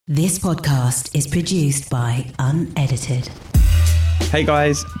This podcast is produced by Unedited. Hey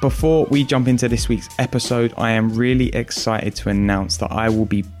guys, before we jump into this week's episode, I am really excited to announce that I will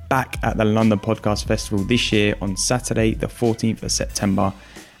be back at the London Podcast Festival this year on Saturday, the 14th of September.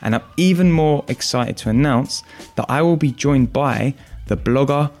 And I'm even more excited to announce that I will be joined by the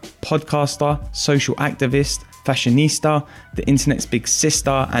blogger, podcaster, social activist, fashionista, the internet's big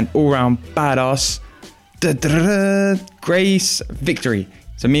sister, and all-round badass, Grace Victory.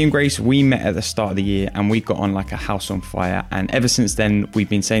 So me and Grace, we met at the start of the year and we got on like a house on fire. And ever since then, we've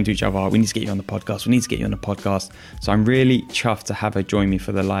been saying to each other, we need to get you on the podcast. We need to get you on the podcast. So I'm really chuffed to have her join me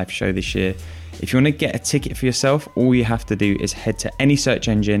for the live show this year. If you want to get a ticket for yourself, all you have to do is head to any search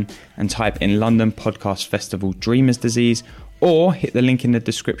engine and type in London Podcast Festival Dreamers Disease, or hit the link in the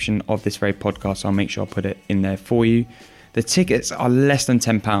description of this very podcast. I'll make sure I put it in there for you. The tickets are less than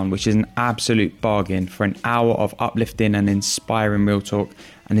 £10, which is an absolute bargain for an hour of uplifting and inspiring real talk.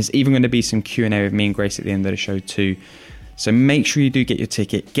 And there's even going to be some Q&A with me and Grace at the end of the show too. So make sure you do get your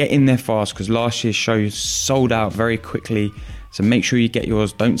ticket. Get in there fast because last year's show sold out very quickly. So make sure you get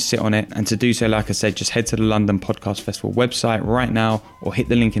yours. Don't sit on it. And to do so, like I said, just head to the London Podcast Festival website right now or hit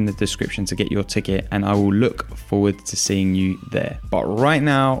the link in the description to get your ticket. And I will look forward to seeing you there. But right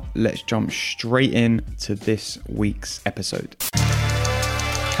now, let's jump straight in to this week's episode.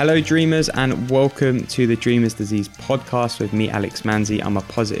 Hello dreamers and welcome to the Dreamers Disease podcast with me, Alex Manzi. I'm a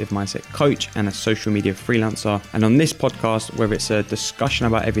positive mindset coach and a social media freelancer. And on this podcast, whether it's a discussion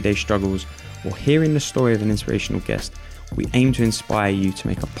about everyday struggles or hearing the story of an inspirational guest, we aim to inspire you to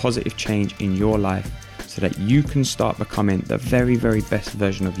make a positive change in your life so that you can start becoming the very, very best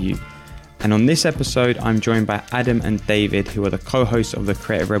version of you. And on this episode, I'm joined by Adam and David, who are the co-hosts of the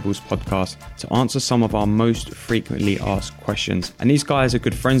Creative Rebels podcast, to answer some of our most frequently asked questions. And these guys are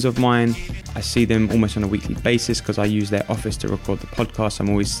good friends of mine. I see them almost on a weekly basis because I use their office to record the podcast. I'm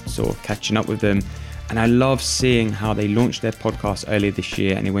always sort of catching up with them. And I love seeing how they launched their podcast earlier this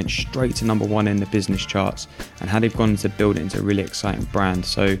year and it went straight to #1 in the business charts, and how they've gone to build it into a really exciting brand.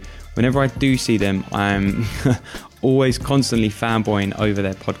 So whenever I do see them, I'm always constantly fanboying over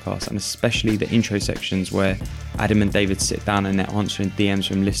their podcast, and especially the intro sections where Adam and David sit down and they're answering DMs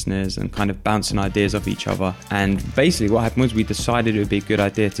from listeners and kind of bouncing ideas off each other. And basically what happened was we decided it would be a good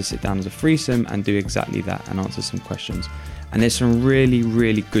idea to sit down as a threesome and do exactly that and answer some questions. And there's some really,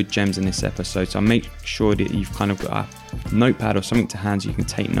 really good gems in this episode. So make sure that you've kind of got a notepad or something to hand so you can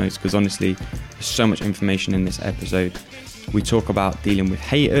take notes, because honestly, there's so much information in this episode. We talk about dealing with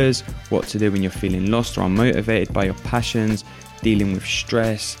haters, what to do when you're feeling lost or unmotivated by your passions, dealing with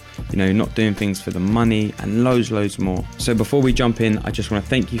stress, not doing things for the money, and loads more. So before we jump in, I just want to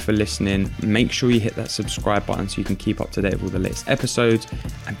thank you for listening. Make sure you hit that subscribe button so you can keep up to date with all the latest episodes,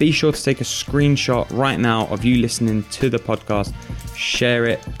 and be sure to take a screenshot right now of you listening to the podcast, share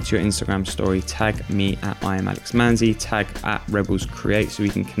it to your Instagram story, tag me at I am Alex Manzi, tag at Rebels Create so we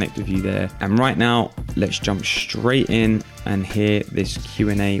can connect with you there. And right now, let's jump straight in and hear this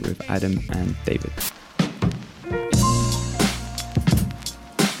Q&A with Adam and David.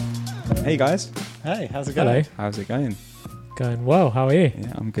 Hey guys. Hey, how's it going? Hello. How's it going? Going well. How are you?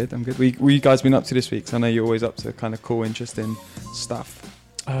 Yeah, I'm good. What you guys been up to this week? 'Cause I know you're always up to kind of cool, interesting stuff.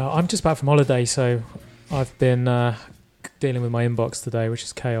 I'm just back from holiday, so I've been dealing with my inbox today, which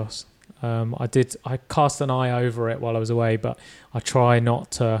is chaos. I cast an eye over it while I was away, but I try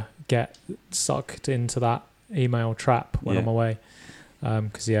not to get sucked into that email trap when I'm away.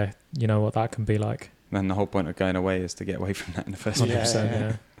 Because you know what that can be like. And the whole point of going away is to get away from that in the first place. 100%,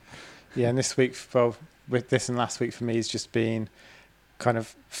 yeah. Yeah, and this week, with this and last week for me, has just been kind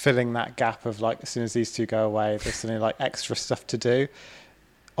of filling that gap of like, as soon as these two go away, there's suddenly like extra stuff to do.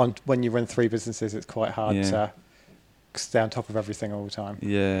 When you run 3 businesses, it's quite hard to stay on top of everything all the time.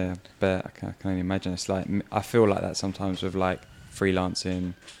 Yeah, but I can only imagine. It's like, I feel like that sometimes with like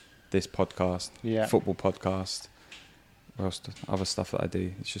freelancing, this podcast, football podcast, or else other stuff that I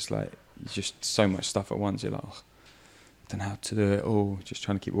do. It's just like, just so much stuff at once. You're like, I don't know how to do it all. Just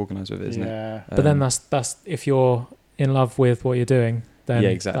trying to keep organised with it, isn't it? But then that's if you're in love with what you're doing, then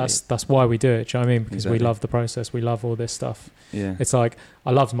exactly. that's why we do it. Do you know what I mean? Because exactly. we love the process. We love all this stuff. Yeah. It's like,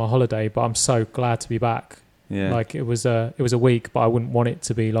 I loved my holiday, but I'm so glad to be back. Yeah. Like it was a week, but I wouldn't want it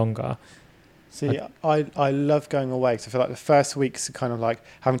to be longer. See, I love going away because I feel like the first week's kind of like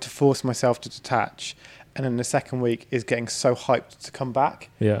having to force myself to detach, and then the second week is getting so hyped to come back.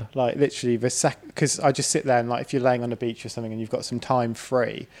 Yeah. Like literally because I just sit there and like if you're laying on a beach or something and you've got some time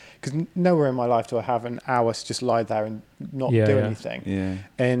free, because nowhere in my life do I have an hour to just lie there and not do anything. Yeah.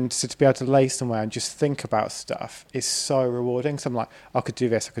 And so to be able to lay somewhere and just think about stuff is so rewarding. So I'm like, I could do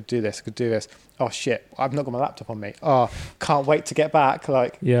this, I could do this, I could do this. Oh shit, I've not got my laptop on me. Oh, can't wait to get back.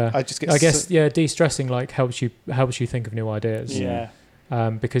 Like, I guess de-stressing like helps you think of new ideas. Yeah.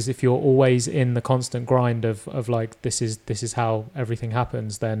 Because if you're always in the constant grind of like this is how everything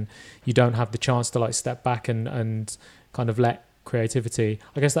happens, then you don't have the chance to like step back and kind of let creativity.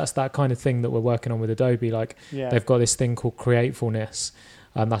 I guess that's that kind of thing that we're working on with Adobe. Like they've got this thing called Createfulness,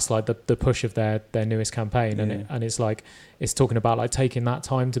 and that's like the push of their newest campaign, and it's like it's talking about like taking that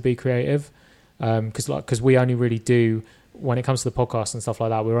time to be creative, because we only really do, when it comes to the podcast and stuff like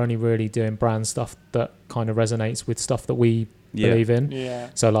that, we're only really doing brand stuff that kind of resonates with stuff that we believe in. Yeah.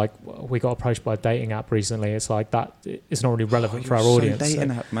 So like we got approached by a dating app recently. It's like that. It's not really relevant for our audience.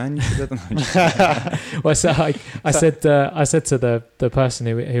 Dating app, man. You should have well, so I said to the person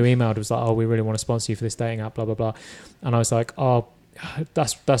who emailed, was like, oh, we really want to sponsor you for this dating app, blah blah blah, and I was like, oh,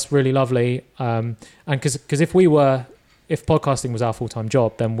 that's really lovely. And because if podcasting was our full-time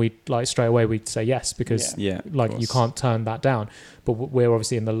job, then we'd like straight away we'd say yes, because like you can't turn that down. But we're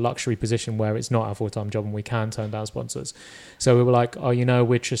obviously in the luxury position where it's not our full-time job and we can turn down sponsors. So we were like, oh,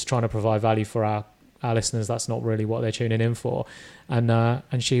 we're just trying to provide value for our listeners. That's not really what they're tuning in for. And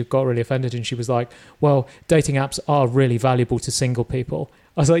she got really offended and she was like, well, dating apps are really valuable to single people.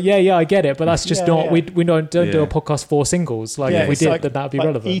 I was like, yeah, I get it, but that's just not. We don't do a podcast for singles. Like if we did, like, that would be like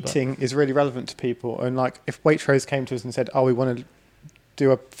relevant. Eating is really relevant to people, and like if Waitrose came to us and said, "Oh, we want to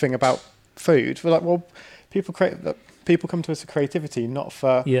do a thing about food," we're like, "Well, people come to us for creativity, not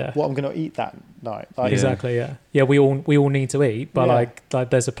for what I'm going to eat that night." Like, exactly. Yeah. We all need to eat, but like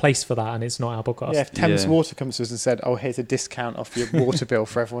there's a place for that, and it's not our podcast. Yeah. If Thames Water comes to us and said, "Oh, here's a discount off your water bill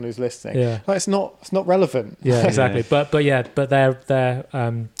for everyone who's listening," like, it's not relevant. Yeah, exactly. But their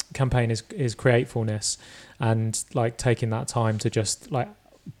campaign is Createfulness, and like taking that time to just like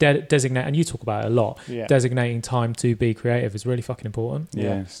designate, and you talk about it a lot. Designating time to be creative is really fucking important.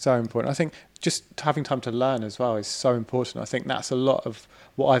 Yeah, so important. I think just having time to learn as well is so important. I think that's a lot of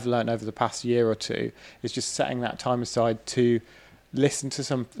what I've learned over the past year or two, is just setting that time aside to listen to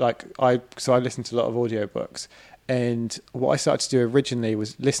some, like I listen to a lot of audiobooks, and what I started to do originally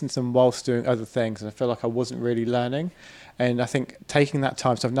was listen to them whilst doing other things, and I feel like I wasn't really learning. And I think taking that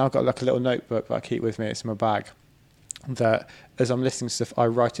time, so I've now got like a little notebook that I keep with me, it's in my bag, that as I'm listening to stuff, I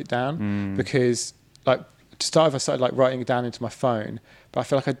write it down, because like to start with, I started like writing it down into my phone, but I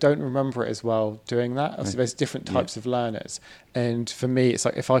feel like I don't remember it as well doing that. Obviously, there's different types of learners, and for me, it's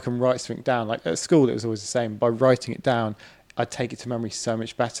like if I can write something down, like at school, it was always the same. By writing it down, I'd take it to memory so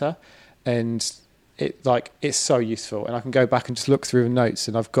much better, and it's so useful. And I can go back and just look through the notes,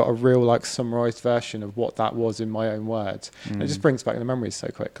 and I've got a real like summarized version of what that was in my own words. And it just brings back the memories so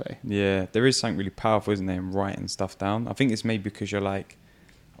quickly. Yeah, there is something really powerful, isn't there, in writing stuff down. I think it's maybe because you're like,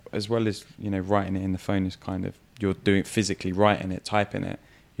 as well as writing it in the phone is kind of, you're doing physically writing it, typing it,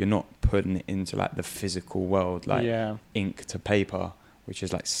 you're not putting it into like the physical world, like ink to paper, which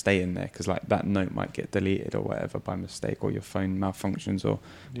is like staying there, because like that note might get deleted or whatever by mistake, or your phone malfunctions, or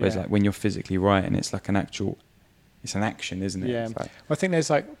whereas like when you're physically writing, it's like it's an action, isn't it? Yeah. Like, well, I think there's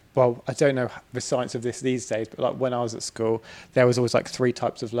like, well, I don't know the science of this these days, but like when I was at school, there was always like 3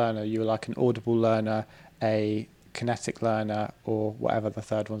 types of learner. You were like an audible learner, a kinetic learner, or whatever the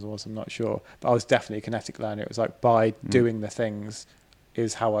third one was, I'm not sure. But I was definitely a kinetic learner. It was like by doing the things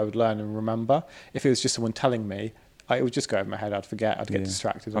is how I would learn and remember. If it was just someone telling me, it would just go over my head. I'd forget. I'd get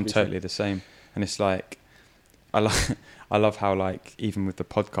distracted. I'm totally the same. And it's like, I love how like, even with the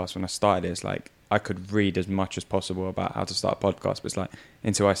podcast, when I started it, it's like, I could read as much as possible about how to start a podcast, but it's like,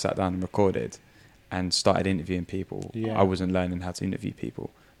 until I sat down and recorded and started interviewing people, I wasn't learning how to interview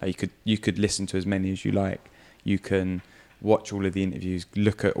people. Like you could listen to as many as you like. You can watch all of the interviews,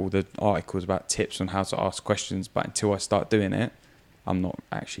 look at all the articles about tips on how to ask questions, but until I start doing it, I'm not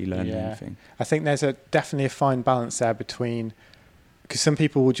actually learning anything. I think there's definitely a fine balance there between, because some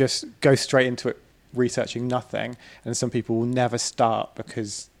people will just go straight into it researching nothing, and some people will never start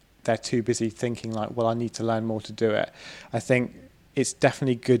because they're too busy thinking like, well, I need to learn more to do it. I think it's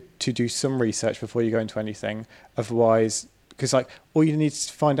definitely good to do some research before you go into anything. Otherwise, because like all you need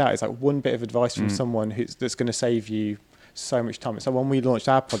to find out is like one bit of advice from someone that's going to save you so much time. So when we launched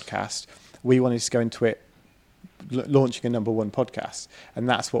our podcast, we wanted to go into it launching a #1 podcast, and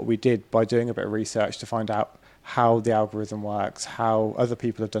that's what we did by doing a bit of research to find out how the algorithm works, how other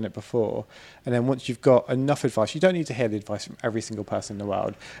people have done it before. And then once you've got enough advice, you don't need to hear the advice from every single person in the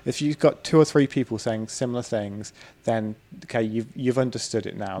world. If you've got 2 or 3 people saying similar things, then okay, you've understood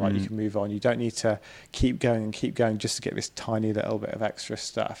it now. Like you can move on. You don't need to keep going just to get this tiny little bit of extra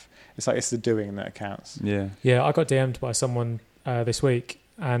stuff. It's like it's the doing that counts. Yeah. Yeah, I got DM'd by someone this week,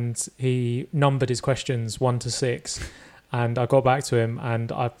 and he numbered his questions 1 to 6. And I got back to him,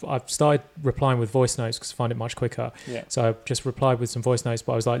 and I've started replying with voice notes because I find it much quicker. Yeah. So I just replied with some voice notes,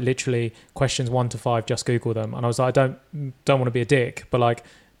 but I was like, literally, questions 1 to 5, just Google them. And I was like, I don't want to be a dick, but like,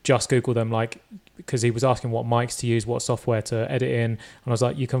 just Google them, like, because he was asking what mics to use, what software to edit in. And I was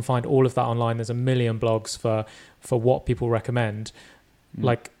like, you can find all of that online. There's a million blogs for what people recommend.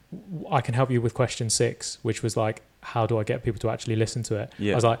 Like, I can help you with question 6, which was like, how do I get people to actually listen to it?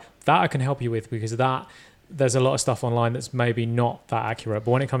 Yeah. I was like, that I can help you with, because there's a lot of stuff online that's maybe not that accurate.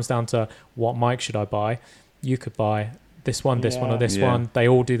 But when it comes down to what mic should I buy, you could buy this one, this one, or this one. They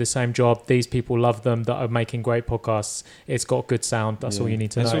all do the same job. These people love them that are making great podcasts. It's got good sound. That's all you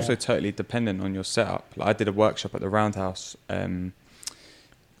need to know. It's also totally dependent on your setup. Like I did a workshop at the Roundhouse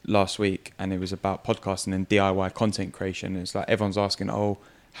last week, and it was about podcasting and DIY content creation. It's like everyone's asking, oh,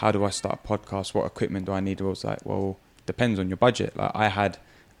 how do I start a podcast? What equipment do I need? I was like, well, depends on your budget. Like I had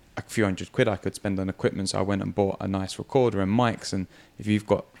a few £100 I could spend on equipment, so I went and bought a nice recorder and mics. And if you've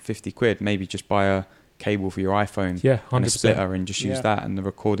got £50, maybe just buy a cable for your iPhone, 100%. and a splitter, and just use that and the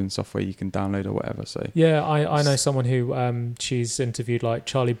recording software you can download or whatever. So I know someone who she's interviewed, like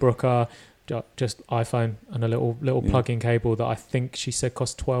Charlie Brooker, just iPhone and a little plug-in cable that I think she said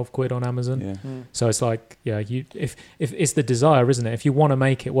cost £12 on Amazon. So it's like, if it's the desire, isn't it? If you want to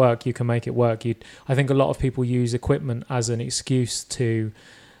make it work, you can make it work. I think a lot of people use equipment as an excuse to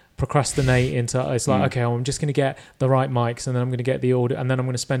procrastinate into, it's like, okay, I'm just going to get the right mics, and then I'm going to get the audio, and then I'm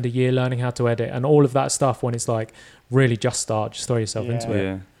going to spend a year learning how to edit and all of that stuff, when it's like, really just throw yourself into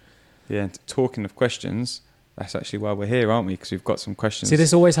it. Yeah. And talking of questions, that's actually why we're here, aren't we? Because we've got some questions. See,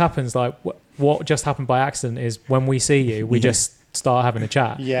 this always happens. Like what just happened by accident is when we see you, we just start having a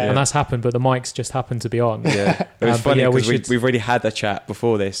chat. And that's happened, but the mics just happened to be on. It was funny because we've already had a chat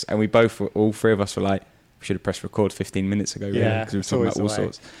before this, and all 3 of us were like, we should have pressed record 15 minutes ago, because we were talking about all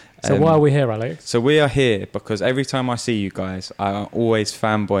sorts. So why are we here, Alex? So we are here because every time I see you guys, I'm always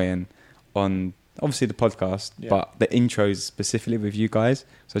fanboying on obviously the podcast, but the intros specifically with you guys.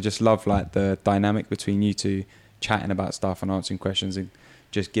 So I just love like the dynamic between you two chatting about stuff and answering questions and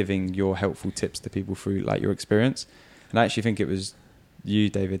just giving your helpful tips to people through like your experience. And I actually think it was you,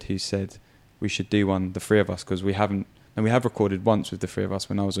 David, who said we should do one, the 3 of us, because we have recorded once with the 3 of us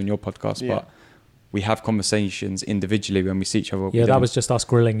when I was on your podcast, but we have conversations individually when we see each other. Yeah, that was just us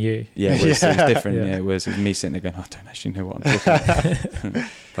grilling you. Yeah, it was different. It was me sitting there going, I don't actually know what I'm talking about.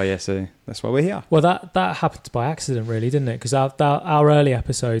 But so that's why we're here. Well, that happened by accident, really, didn't it? Because our early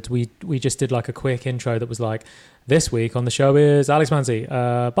episodes, we just did like a quick intro that was like, this week on the show is Alex Manzi,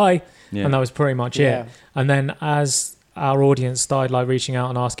 bye. And that was pretty much it. And then as our audience started like reaching out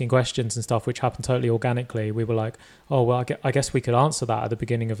and asking questions and stuff, which happened totally organically, we were like, oh, well, I guess we could answer that at the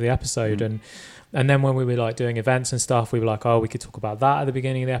beginning of the episode. And then when we were like doing events and stuff, we were like, oh, we could talk about that at the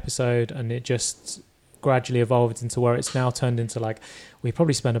beginning of the episode. And it just gradually evolved into where it's now turned into like, we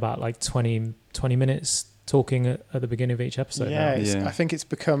probably spend about like 20 minutes talking at the beginning of each episode. I think it's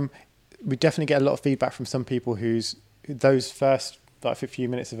become, we definitely get a lot of feedback from some people those first like few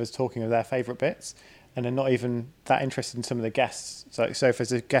minutes of us talking are their favourite bits, and they're not even that interested in some of the guests. So if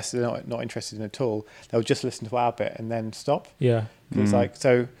there's a guest they're not interested in at all, they'll just listen to our bit and then stop. It's like,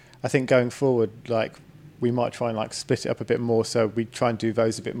 so I think going forward, like we might try and like split it up a bit more, so we try and do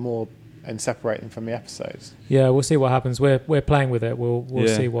those a bit more and separate them from the episodes. We'll see what happens. We're playing with it. We'll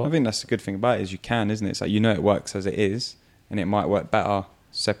see what. I think that's the good thing about it is you can, isn't it? It's like, it works as it is, and it might work better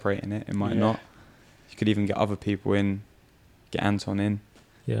separating it. It might not. You could even get other people in, get Anton in.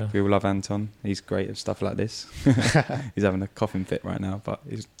 We all love Anton. He's great at stuff like this. He's having a coughing fit right now, but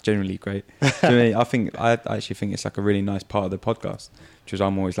he's generally great. I actually think it's like a really nice part of the podcast, which is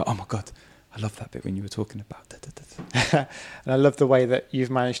I'm always like, oh my God, I love that bit when you were talking about that. And I love the way that you've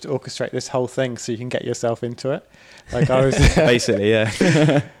managed to orchestrate this whole thing so you can get yourself into it. Like I was basically,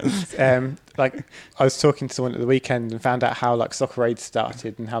 like I was talking to someone at the weekend and found out how like Soccer Aid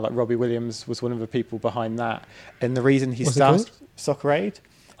started and how like Robbie Williams was one of the people behind that. And the reason he started Soccer Aid.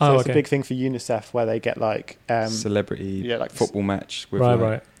 So it's a big thing for UNICEF where they get like celebrity like football match with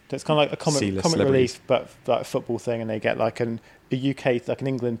right. So it's kind of like a comic relief, but like a football thing, and they get like a UK, like an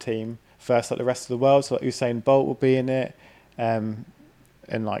England team first, like the rest of the world. So like Usain Bolt will be in it, and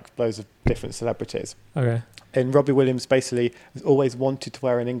like loads of different celebrities. Okay. And Robbie Williams basically has always wanted to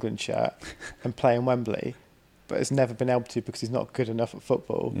wear an England shirt and play in Wembley, but has never been able to because he's not good enough at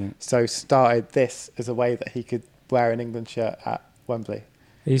football. Yeah. So started this as a way that he could wear an England shirt at Wembley.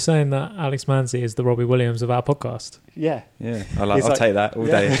 Are you saying that Alex Manzi is the Robbie Williams of our podcast? Yeah. Yeah, He's I'll like- take that all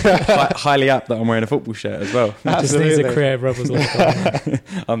Yeah. day. Highly apt that I'm wearing a football shirt as well. Just needs a Creative Rebels logo.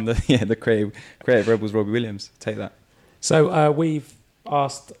 I'm the creative Rebels Robbie Williams. Take that. So we've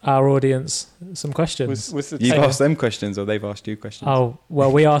asked our audience some questions. Was the You've take- asked them questions, or they've asked you questions. Oh,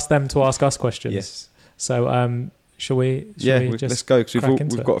 well, we asked them to ask us questions. Yes. So shall we just let's go because crack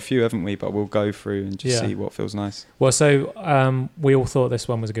into we've it? got a few, haven't we? But we'll go through and just Yeah. see what feels nice. Well, so we all thought this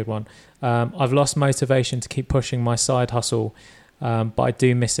one was a good one. I've lost motivation to keep pushing my side hustle, but I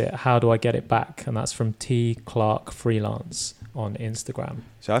do miss it. How do I get it back? And that's from T. Clark Freelance on Instagram.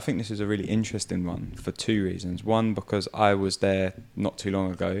 So I think this is a really interesting one for two reasons. One, because I was there not too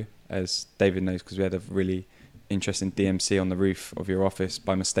long ago, as David knows, because we had a really interesting DMC on the roof of your office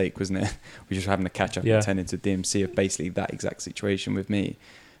by mistake, wasn't it? We were just having a catch up Yeah. and attending to DMC of basically that exact situation with me.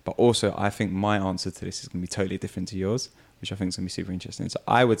 But also, I think my answer to this is going to be totally different to yours, which I think is going to be super interesting. So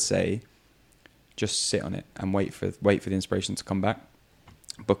I would say just sit on it and wait for the inspiration to come back,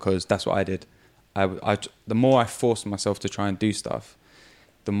 because that's what I did. The more I forced myself to try and do stuff,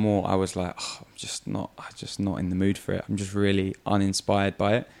 the more I was like, I'm just not in the mood for it. I'm just really uninspired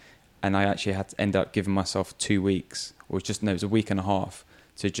by it. And I actually had to end up giving myself 2 weeks, or it was a week and a half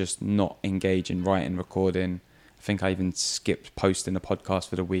to just not engage in writing, recording. I think I even skipped posting a podcast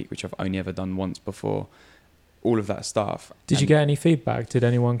for the week, which I've only ever done once before. All of that stuff. Did you get any feedback? Did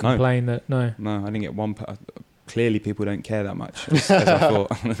anyone No. complain that no? No, I didn't get one. Clearly, people don't care that much, as I thought.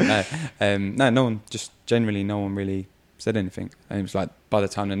 No one. Just generally, no one really said anything. And it was like by the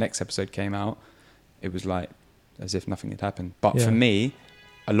time the next episode came out, it was like as if nothing had happened. But Yeah. for me,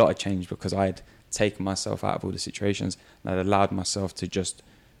 a lot had changed because I had taken myself out of all the situations and I'd allowed myself to just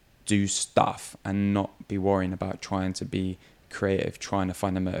do stuff and not be worrying about trying to be creative, trying to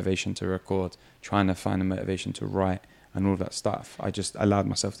find a motivation to record, trying to find a motivation to write, and all that stuff. I just allowed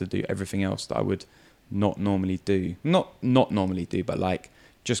myself to do everything else that I would not normally do. Not normally do, but like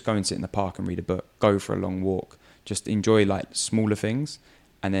just go and sit in the park and read a book, go for a long walk, just enjoy like smaller things.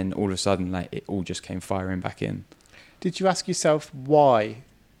 And then all of a sudden, like it all just came firing back in. Did you ask yourself why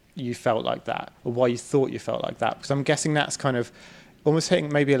you felt like that, or why you thought you felt like that? Because I'm guessing that's kind of almost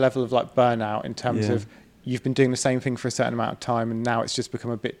hitting maybe a level of like burnout in terms Yeah. of you've been doing the same thing for a certain amount of time and now it's just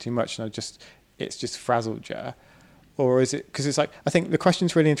become a bit too much and it's just frazzled you. Or is it because it's like, I think the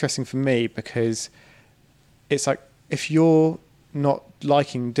question's really interesting for me because it's like, if you're not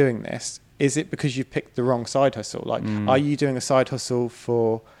liking doing this, is it because you picked the wrong side hustle? Like, are you doing a side hustle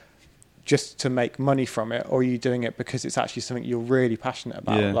for just to make money from it, or are you doing it because it's actually something you're really passionate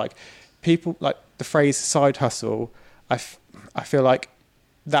about? Yeah. Like, people like the phrase side hustle. I feel like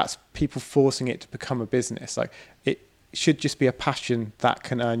that's people forcing it to become a business. Like, it should just be a passion that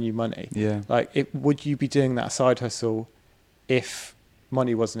can earn you money. Yeah. Like, would you be doing that side hustle if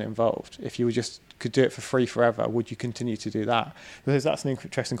money wasn't involved? If you could do it for free forever, would you continue to do that? Because that's an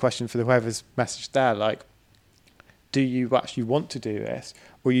interesting question for whoever's messaged there. Like, do you actually want to do this,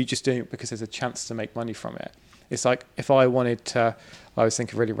 or are you just doing it because there's a chance to make money from it? It's like, if I wanted to, I was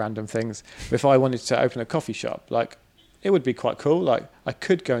thinking really random things, but if I wanted to open a coffee shop, like, it would be quite cool. Like, I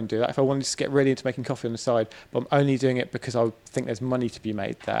could go and do that if I wanted to get really into making coffee on the side, but I'm only doing it because I think there's money to be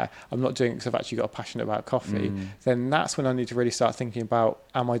made there. I'm not doing it because I've actually got a passion about coffee. Then that's when I need to really start thinking about,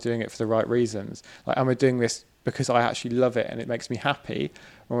 am I doing it for the right reasons? Like, am I doing this because I actually love it and it makes me happy,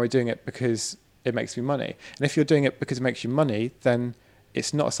 or am I doing it because it makes me money? And if you're doing it because it makes you money, then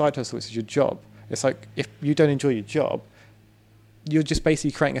it's not a side hustle, it's your job. It's like, if you don't enjoy your job, you're just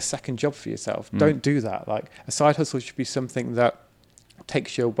basically creating a second job for yourself. Don't do that. Like, a side hustle should be something that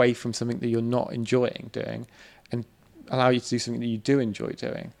takes you away from something that you're not enjoying doing and allow you to do something that you do enjoy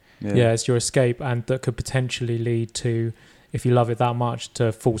doing. Yeah, it's your escape, and that could potentially lead to, if you love it that much,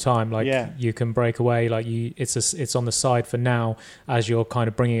 to full time. Like, you can break away. Like, it's on the side for now as you're kind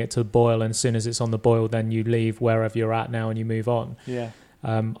of bringing it to the boil, and as soon as it's on the boil, then you leave wherever you're at now and you move on. Yeah.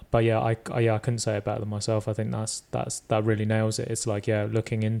 But yeah, I couldn't say it better than myself. I think that really nails it. It's like,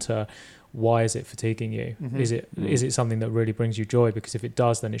 looking into why is it fatiguing you? Mm-hmm. Is it something that really brings you joy? Because if it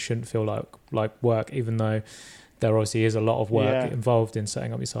does, then it shouldn't feel like work, even though there obviously is a lot of work involved in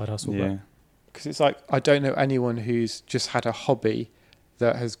setting up your side hustle. Yeah. Because it's like, I don't know anyone who's just had a hobby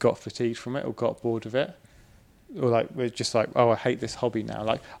that has got fatigued from it or got bored of it, or like we're just like, oh, I hate this hobby now.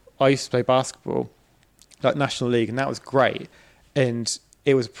 Like, I used to play basketball, like National League, and that was great. And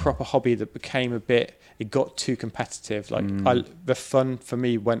it was a proper hobby that became it got too competitive. Like the fun for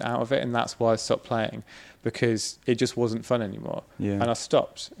me went out of it, and that's why I stopped playing, because it just wasn't fun anymore. Yeah. And I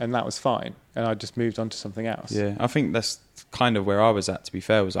stopped, and that was fine. And I just moved on to something else. Yeah, I think that's kind of where I was at, to be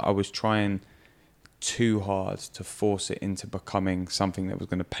fair, was that I was trying too hard to force it into becoming something that was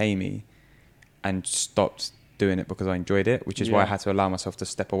going to pay me, and stopped doing it because I enjoyed it, which is why I had to allow myself to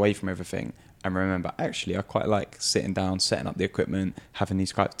step away from everything and remember, actually, I quite like sitting down, setting up the equipment, having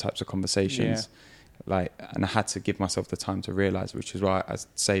these types of conversations. And I had to give myself the time to realize, which is why I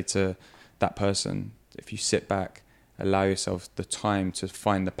say to that person, if you sit back, allow yourself the time to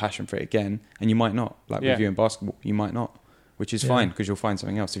find the passion for it again, and you might not. Like with you in basketball, you might not, which is fine, because you'll find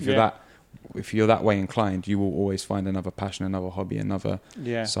something else. If you're that way inclined, you will always find another passion, another hobby, another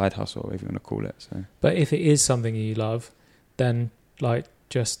side hustle, whatever you want to call it. So, but if it is something you love, then like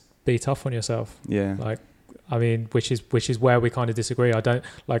just be tough on yourself. Yeah. Like, I mean, which is where we kind of disagree.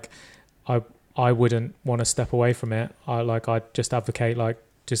 I wouldn't want to step away from it. I just advocate like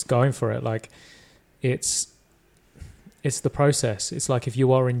just going for it. Like it's the process. It's like if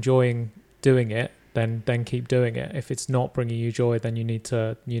you are enjoying doing it, then keep doing it. If it's not bringing you joy, then you need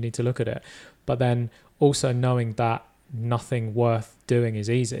to look at it. But then also knowing that nothing worth doing is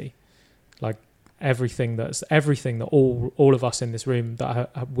easy. Like everything that all of us in this room that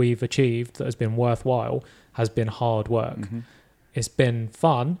we've achieved that has been worthwhile has been hard work. Mm-hmm. It's been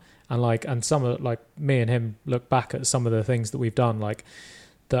fun, and some of, like, me and him look back at some of the things that we've done, like,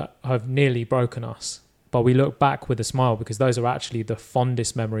 that have nearly broken us, but we look back with a smile, because those are actually the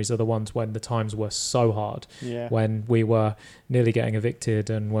fondest memories, are the ones when the times were so hard, when we were nearly getting evicted,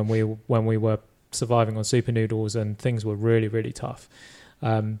 and when we were surviving on super noodles and things were really, really tough.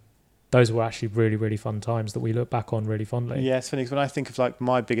 Those were actually really, really fun times that we look back on really fondly. Yeah, it's funny, because when I think of like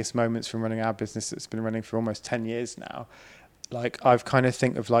my biggest moments from running our business that's been running for almost 10 years now, like I've kind of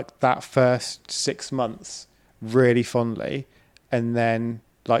think of like that first 6 months really fondly, and then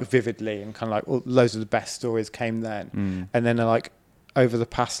like vividly, and kind of like loads of the best stories came then. And then like over the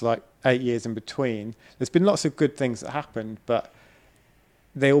past like 8 years in between, there's been lots of good things that happened, but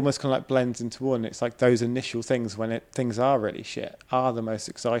they almost kind of like blends into one. It's like those initial things when things are really shit are the most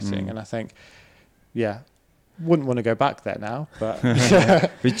exciting. And I think, wouldn't want to go back there now, but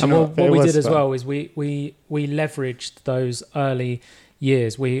what we did as well is we leveraged those early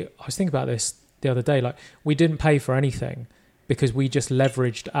years. I was thinking about this the other day, like we didn't pay for anything because we just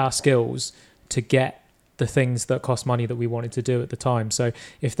leveraged our skills to get the things that cost money that we wanted to do at the time. So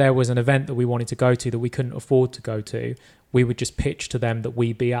if there was an event that we wanted to go to that we couldn't afford to go to, we would just pitch to them that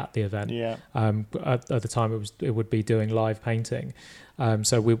we be at the event. At the time, it would be doing live painting.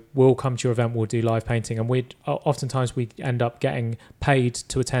 So we'll come to your event, we'll do live painting, and oftentimes we end up getting paid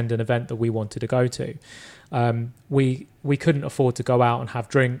to attend an event that we wanted to go to. We couldn't afford to go out and have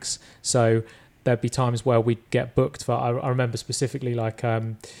drinks, so there'd be times where we'd get booked for. I remember specifically like.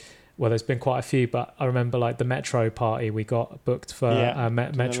 Well, there's been quite a few, but I remember like the Metro party, we got booked for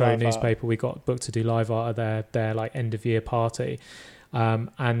Metro newspaper. We got booked to do live art at their like end of year party.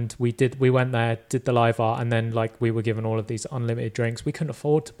 And we went there, did the live art, and then like we were given all of these unlimited drinks. We couldn't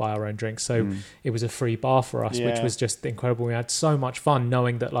afford to buy our own drinks. So it was a free bar for us, which was just incredible. We had so much fun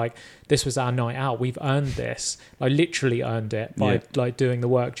knowing that like this was our night out. We've earned this, like literally earned it by like doing the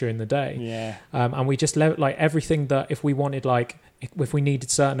work during the day. And we just like everything that if we wanted, like, if we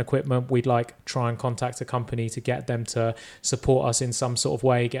needed certain equipment, we'd like try and contact a company to get them to support us in some sort of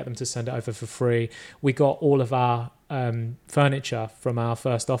way, get them to send it over for free. We got all of our furniture from our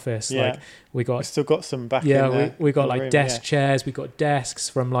first office. Like we still got some back. We got like desk chairs. We got desks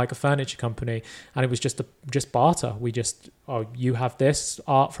from like a furniture company, and it was just barter. We just, you have this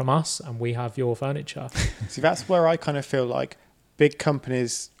art from us, and we have your furniture. See, that's where I kind of feel like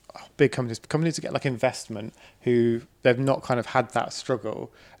companies that get like investment, who they've not kind of had that struggle,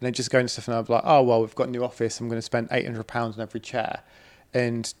 and they just go into stuff and I'm like, oh well, we've got a new office, I'm going to spend £800 on every chair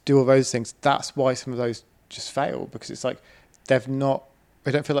and do all those things. That's why some of those just fail, because it's like they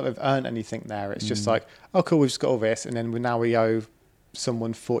don't feel like they've earned anything there. It's just like, oh cool, we've just got all this, and then we owe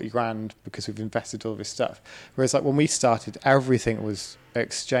someone 40 grand because we've invested all this stuff. Whereas like when we started, everything was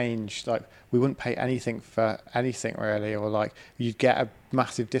exchanged. Like we wouldn't pay anything for anything really, or like you'd get a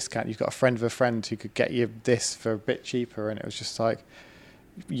massive discount. You've got a friend of a friend who could get you this for a bit cheaper, and it was just like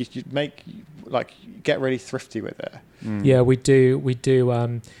you'd get really thrifty with it. Yeah, we do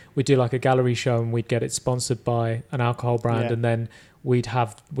like a gallery show, and we'd get it sponsored by an alcohol brand, and then we'd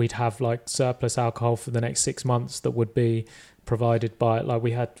have like surplus alcohol for the next 6 months that would be provided by,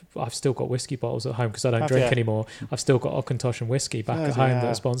 like, I've still got whiskey bottles at home because I don't drink anymore. I've still got Auchentoshan whiskey back at home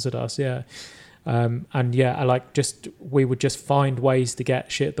that sponsored us. And yeah, we would just find ways to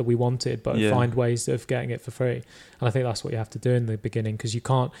get shit that we wanted, but find ways of getting it for free. And I think that's what you have to do in the beginning, because you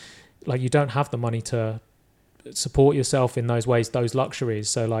can't, you don't have the money to support yourself in those ways, those luxuries.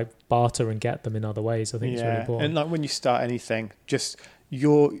 So barter and get them in other ways. I think it's really important. And when you start anything, just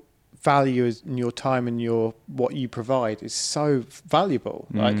your value is in your time and what you provide is so valuable.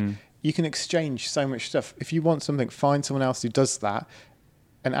 You can exchange so much stuff. If you want something, find someone else who does that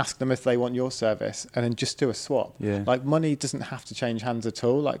and ask them if they want your service, and then just do a swap. Money doesn't have to change hands at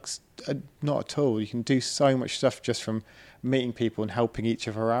all, not at all. You can do so much stuff just from meeting people and helping each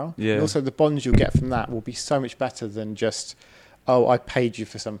other out. And also the bonds you'll get from that will be so much better than just, I paid you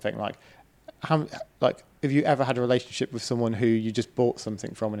for something. Have you ever had a relationship with someone who you just bought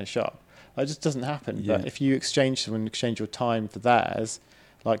something from in a shop? It just doesn't happen. But if you exchange your time for theirs,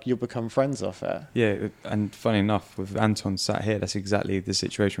 you'll become friends off it. Yeah, and funny enough, with Anton sat here, that's exactly the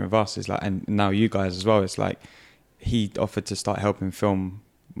situation with us. And now you guys as well. It's he offered to start helping film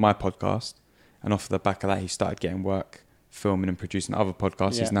my podcast, and off the back of that, he started getting work filming and producing other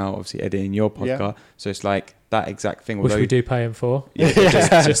podcasts. He's now obviously editing your podcast. So it's that exact thing. Which we do pay him for.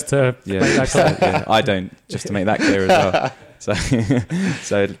 Just to make that clear. I don't, just to make that clear as well.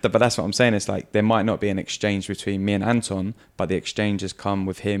 But that's what I'm saying. It's there might not be an exchange between me and Anton, but the exchange has come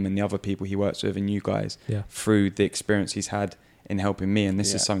with him and the other people he works with and you guys through the experience he's had in helping me. And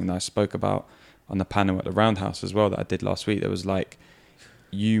this is something that I spoke about on the panel at the Roundhouse as well that I did last week. There was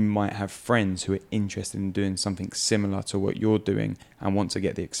you might have friends who are interested in doing something similar to what you're doing and want to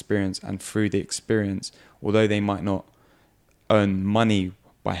get the experience. And through the experience, although they might not earn money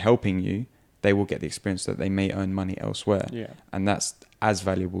by helping you, they will get the experience that they may earn money elsewhere. And that's as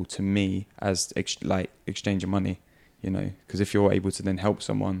valuable to me as exchanging money, because if you're able to then help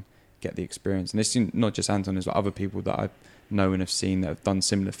someone get the experience, and it's not just Anton, there's other people that I know and have seen that have done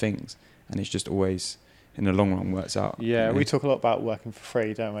similar things, and it's just always in the long run works out. We talk a lot about working for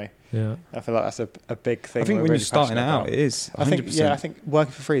free, don't we? I feel like that's a big thing. I think when you're starting out, it is 100%. I think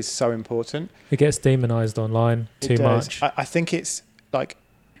working for free is so important. It gets demonized online too much. I think it's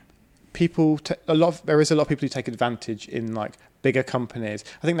people there is a lot of people who take advantage in bigger companies.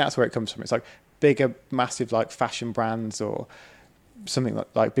 I think that's where it comes from. It's bigger, massive fashion brands or something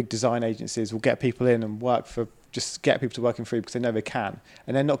like big design agencies will get people in and just get people to work in free because they know they can,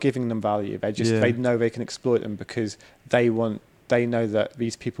 and they're not giving them value. They know they can exploit them because they know that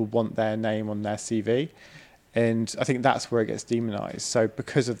these people want their name on their CV. And I think that's where it gets demonized. So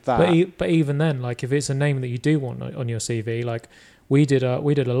because of that, but even then, if it's a name that you do want on your CV, we did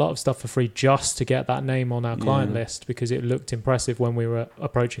a lot of stuff for free just to get that name on our client list because it looked impressive when we were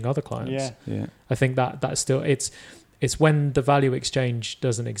approaching other clients. I think that's still it's when the value exchange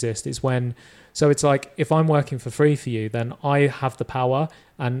doesn't exist. It's if I'm working for free for you, then I have the power,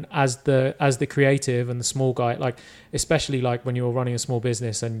 and as the creative and the small guy, especially when you're running a small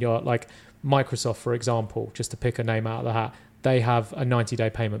business and you're Microsoft, for example, just to pick a name out of the hat, they have a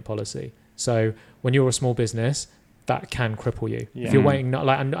 90-day payment policy. So when you're a small business, that can cripple you. If you're waiting,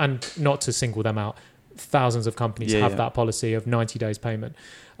 and not to single them out, thousands of companies have that policy of 90 days payment.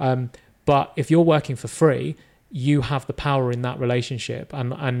 But if you're working for free, you have the power in that relationship.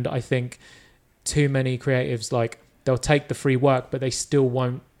 And I think too many creatives, they'll take the free work, but they still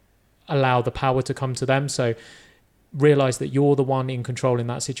won't allow the power to come to them. So realize that you're the one in control in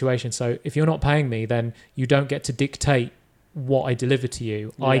that situation. So if you're not paying me, then you don't get to dictate what I deliver to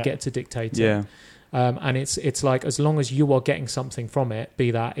you. I get to dictate it. And it's as long as you are getting something from it,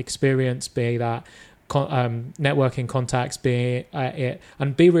 be that experience, be that networking contacts, be it,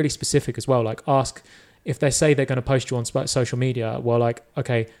 and be really specific as well. Ask if they say they're going to post you on social media. Well,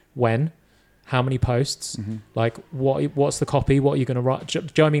 okay, when? How many posts? What's the copy? What are you going to write? Do you know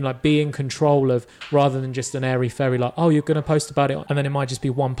what I mean? Be in control of, rather than just an airy fairy, you're going to post about it, and then it might just be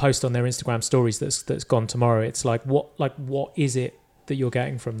one post on their Instagram stories that's gone tomorrow. It's what is it that you're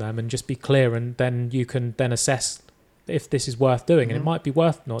getting from them, and just be clear, and then you can then assess if this is worth doing, and it might be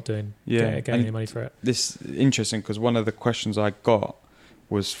worth not doing, getting any money for it. This is interesting because one of the questions I got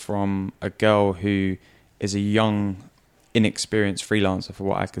was from a girl who is a young, inexperienced freelancer, for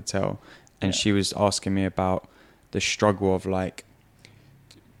what I could tell. And she was asking me about the struggle of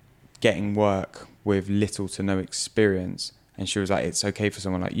getting work with little to no experience. And she was like, it's okay for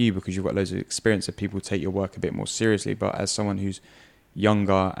someone like you because you've got loads of experience that people take your work a bit more seriously. But as someone who's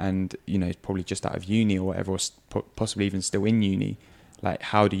younger and, probably just out of uni or whatever, or possibly even still in uni,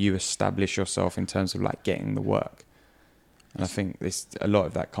 how do you establish yourself in terms of getting the work? And I think a lot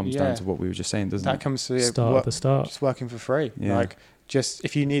of that comes down to what we were just saying, doesn't it? That comes to the start. Just working for free. Just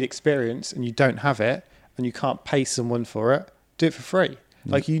if you need experience and you don't have it and you can't pay someone for it, do it for free.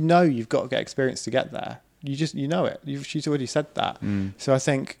 Like, you know, you've got to get experience to get there. You know it. She's already said that. So I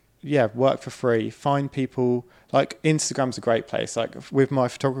think, yeah, work for free. Find people. Like, Instagram's a great place. Like, with my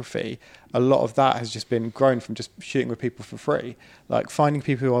photography, a lot of that has just been grown from just shooting with people for free. Like, finding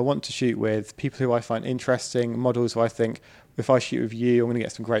people who I want to shoot with, people who I find interesting, models who I think, if I shoot with you, I'm going to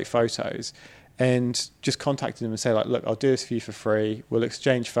get some great photos. And just contacting them and say, like, look, I'll do this for you for free. We'll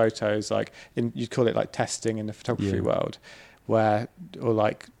exchange photos. Like, you'd call it like testing in the photography world, or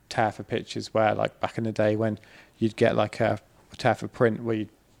like tear for pictures, where like back in the day when you'd get like a tear for print, where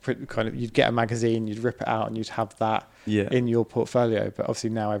you'd get a magazine, you'd rip it out and you'd have that in your portfolio. But obviously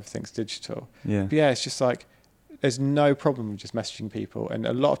now everything's digital. But yeah, it's just like, there's no problem with just messaging people. And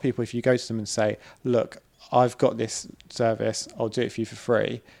a lot of people, if you go to them and say, look, I've got this service, I'll do it for you for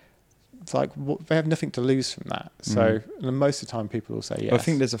free, it's like, they have nothing to lose from that. So most of the time people will say yes. I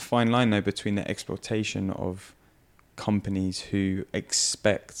think there's a fine line though between the exploitation of companies who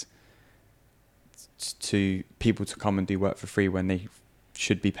expect people to come and do work for free when they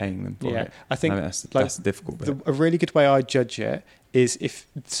should be paying them for it. I think that's the difficult bit. A really good way I judge it is if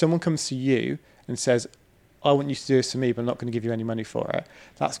someone comes to you and says, I want you to do this for me, but I'm not going to give you any money for it.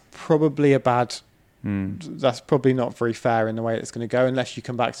 That's probably that's probably not very fair in the way it's going to go, unless you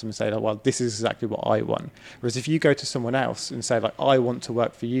come back to them and say, like, well, this is exactly what I want. Whereas if you go to someone else and say, like, I want to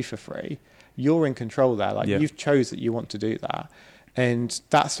work for you for free, you're in control there. Like, you've chose that you want to do that. And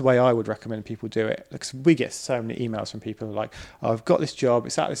that's the way I would recommend people do it. Because we get so many emails from people who are like, oh, I've got this job,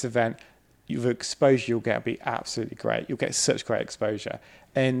 it's at this event, the exposure you'll get will be absolutely great. You'll get such great exposure.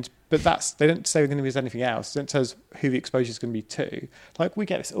 But they don't say we're going to use anything else. They don't tell us who the exposure is going to be to. Like, we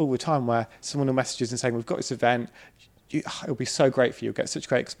get this all the time where someone will message us and saying, we've got this event, it'll be so great for you, you'll get such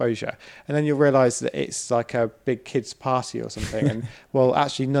great exposure. And then you'll realise that it's like a big kids party or something. And well,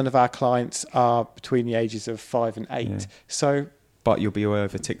 actually none of our clients are between the ages of 5 and 8. Yeah. So, but you'll be all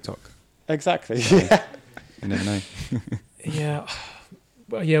over TikTok. Exactly. Yeah. You never know.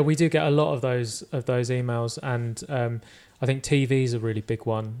 Yeah, we do get a lot of those emails, and I think TV is a really big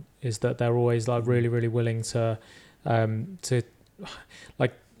one. Is that they're always like really, really willing to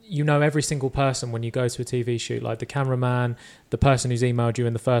like, you know, every single person when you go to a TV shoot, like the cameraman, the person who's emailed you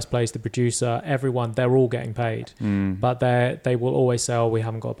in the first place, the producer, everyone, they're all getting paid, but they will always say, oh, we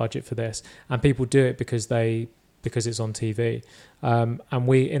haven't got a budget for this, and people do it because it's on TV. And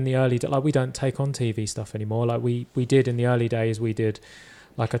we, in the early days, like, we don't take on TV stuff anymore. Like we did in the early days, we did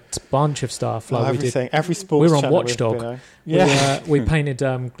like a bunch of stuff. Like everything, every sports. We were on Watchdog. We painted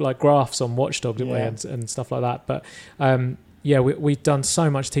like graphs on Watchdog, didn't we, and stuff like that. But we'd done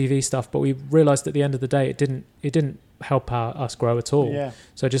so much TV stuff, but we realised at the end of the day, it didn't help us grow at all. Yeah.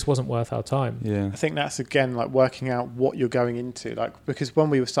 So it just wasn't worth our time. Yeah. I think that's, again, like working out what you're going into. Like, because when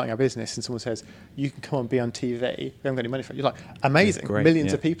we were starting our business and someone says, you can come and be on TV, we haven't got any money for it. You're like, amazing. Great,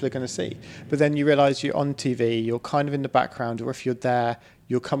 millions of people are going to see. But then you realise you're on TV, you're kind of in the background, or if you're there,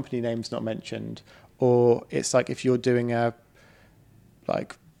 your company name's not mentioned. Or it's like if you're doing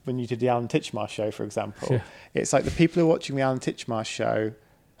like when you did the Alan Titchmarsh show, for example, it's like the people who are watching the Alan Titchmarsh show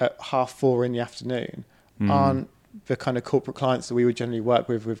at 4:30 in the afternoon aren't the kind of corporate clients that we would generally work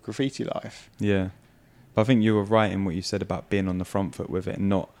with Graffiti Life. Yeah. But I think you were right in what you said about being on the front foot with it, and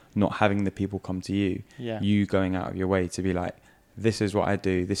not having the people come to you. Yeah. You going out of your way to be like, this is what I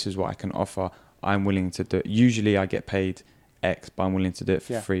do, this is what I can offer, I'm willing to do it. Usually I get paid X, but I'm willing to do it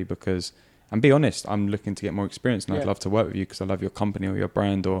for free because, and be honest, I'm looking to get more experience, and I'd love to work with you because I love your company or your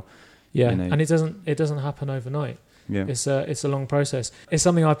brand, or and it doesn't happen overnight. Yeah. It's a long process. It's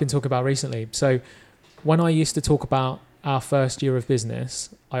something I've been talking about recently. So when I used to talk about our first year of business,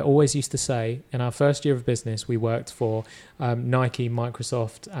 I always used to say, in our first year of business, we worked for Nike,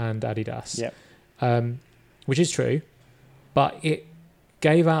 Microsoft, and Adidas. Yeah. Which is true, but it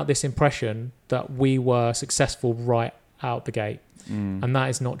gave out this impression that we were successful right out the gate. And that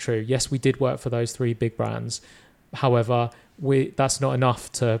is not true. Yes, we did work for those 3 big brands. However, that's not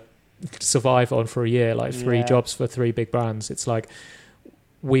enough to survive on for a year, like 3 jobs for 3 big brands. It's like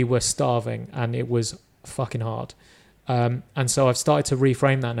we were starving and it was fucking hard. And so I've started to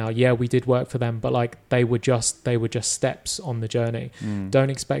reframe that now. Yeah, we did work for them, but like they were just steps on the journey.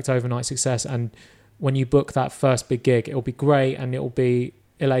 Don't expect overnight success. And when you book that first big gig, it'll be great and it'll be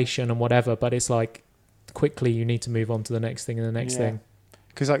elation and whatever, but it's like quickly you need to move on to the next thing and the next thing.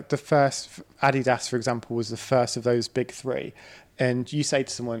 Because like the first Adidas, for example, was the first of those big 3. And you say to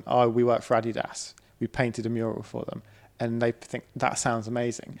someone, oh, we work for Adidas, we painted a mural for them, and they think that sounds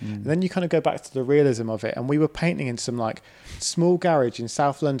amazing. And then you kind of go back to the realism of it, and we were painting in some like small garage in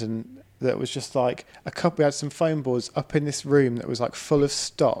South London that was just like we had some foam boards up in this room that was like full of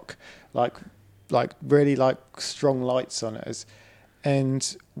stock, like really like strong lights on it.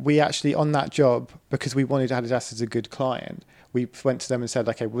 And we actually, on that job, because we wanted Adidas as a good client, we went to them and said,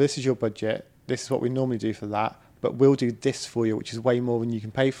 okay, well, this is your budget. This is what we normally do for that. But we'll do this for you, which is way more than you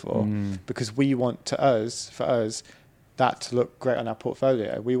can pay for, because we want for us, that to look great on our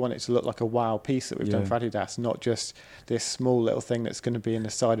portfolio. We want it to look like a wow piece that we've done for Adidas, not just this small little thing that's going to be in the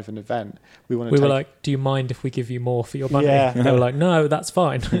side of an event. We were like, do you mind if we give you more for your money? Yeah. And they were like, no, that's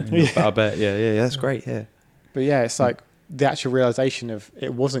fine. I bet, that's great, yeah. But yeah, it's like the actual realization of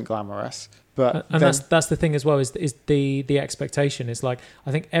it wasn't glamorous. But and that's the thing as well, is the expectation. It's like,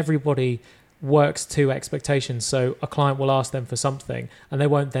 I think everybody works to expectations. So a client will ask them for something and they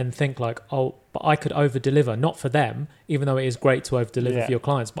won't then think like, oh, but I could over deliver, not for them, even though it is great to over deliver for your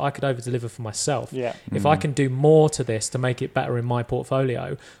clients, but I could over deliver for myself. If I can do more to this to make it better in my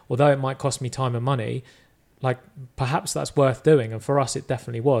portfolio, although it might cost me time and money, like perhaps that's worth doing. And for us it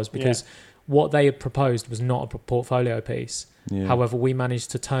definitely was, because what they had proposed was not a portfolio piece. However, we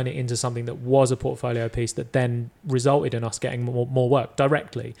managed to turn it into something that was a portfolio piece that then resulted in us getting more work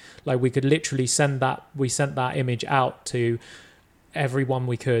directly. Like we could literally sent that image out to everyone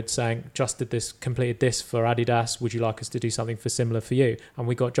we could, saying, just did this, completed this for Adidas, would you like us to do something similar for you? And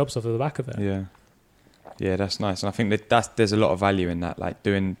we got jobs off of the back of it. Yeah, that's nice. And I think there's a lot of value in that, like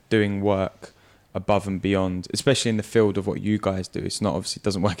doing work above and beyond, especially in the field of what you guys do. It's not, obviously, it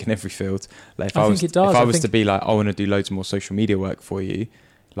doesn't work in every field. Like if I was to be like, I want to do loads more social media work for you,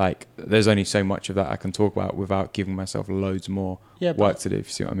 like there's only so much of that I can talk about without giving myself loads more work to do, if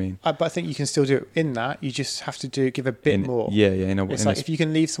you see what I mean. But I think you can still do it in that. You just have to give a bit more. It's like if you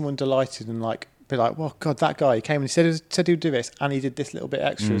can leave someone delighted and like be like, well, God, that guy, he came and he said he'd do this, and he did this little bit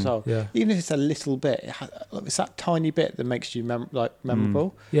extra as well. Even if it's a little bit, it's that tiny bit that makes you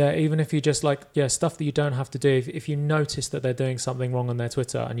memorable. Even if you just like stuff that you don't have to do. If you notice that they're doing something wrong on their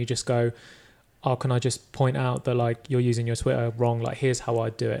Twitter and you just go, oh, can I just point out that like you're using your Twitter wrong? Like here's how I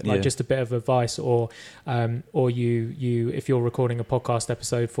do it. Like just a bit of advice, or you if you're recording a podcast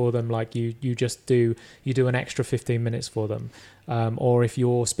episode for them, like you do an extra 15 minutes for them, or if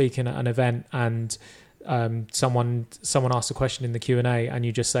you're speaking at an event and someone asks a question in the Q&A and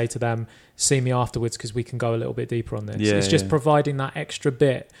you just say to them, see me afterwards because we can go a little bit deeper on this. It's just providing that extra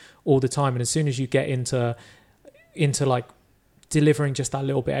bit all the time, and as soon as you get into like delivering just that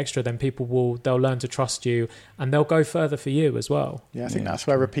little bit extra, then they'll learn to trust you and they'll go further for you as well. I think that's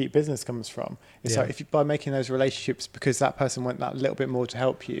where repeat business comes from. It's like by making those relationships, because that person went that little bit more to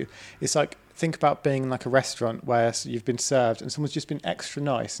help you. It's like, think about being like a restaurant where you've been served and someone's just been extra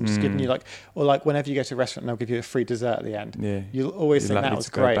nice and just giving you or whenever you go to a restaurant and they'll give you a free dessert at the end. You'll always think that was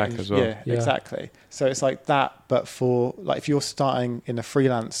great. As well. Exactly. So it's like that, but for like if you're starting in a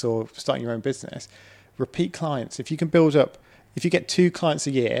freelance or starting your own business, repeat clients. If you can build up, if you get 2 clients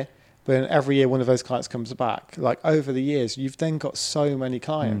a year, but every year one of those clients comes back, like over the years, you've then got so many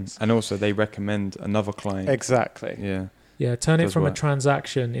clients. And also they recommend another client. Exactly. Turn it from a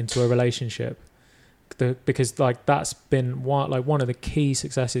transaction into a relationship. Because like that's been one of the key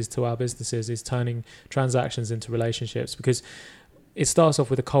successes to our businesses, is turning transactions into relationships. Because it starts off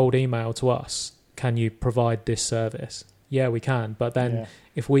with a cold email to us. Can you provide this service? Yeah, we can. But then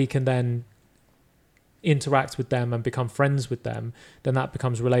if we can then interact with them and become friends with them, then that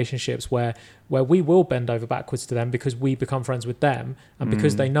becomes relationships where we will bend over backwards to them because we become friends with them, and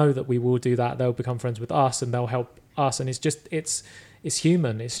because they know that we will do that, they'll become friends with us and they'll help us. And it's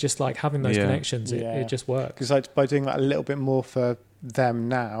human. It's just like having those connections. It just works. Because like by doing that a little bit more for them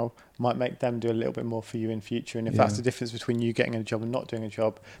now might make them do a little bit more for you in future. And if that's the difference between you getting a job and not doing a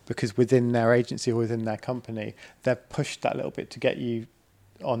job, because within their agency or within their company they've pushed that little bit to get you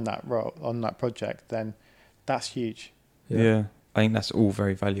on that role, on that project, then that's huge. I think that's all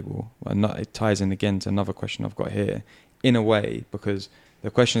very valuable, and it ties in again to another question I've got here in a way, because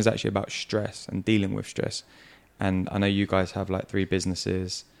the question is actually about stress and dealing with stress. And I know you guys have like 3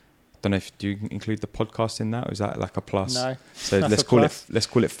 businesses. I don't know if do you include the podcast in that, or is that like a plus? No. So let's call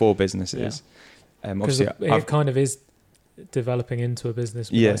it 4 businesses. Because it kind of is developing into a business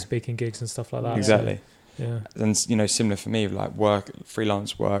with like speaking gigs and stuff like that. Exactly. So, and similar for me, like work,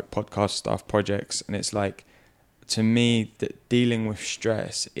 freelance work, podcast stuff, projects, and it's like, to me, that dealing with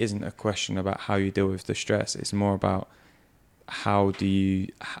stress isn't a question about how you deal with the stress. It's more about how do you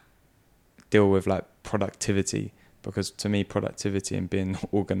deal with like productivity, because to me, productivity and being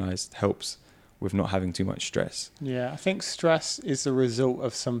organized helps with not having too much stress. I think stress is the result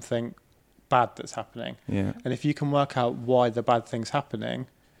of something bad that's happening. And if you can work out why the bad thing's happening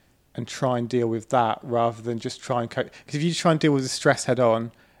and try and deal with that, rather than just try and cope. Because if you try and deal with the stress head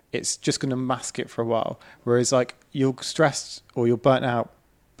on, it's just going to mask it for a while. Whereas like you're stressed or you're burnt out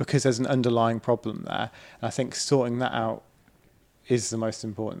because there's an underlying problem there. And I think sorting that out is the most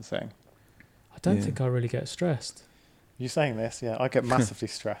important thing. I don't think I really get stressed. You're saying this? Yeah, I get massively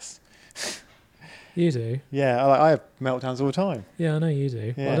stressed. You do? Yeah, I have meltdowns all the time. Yeah, I know you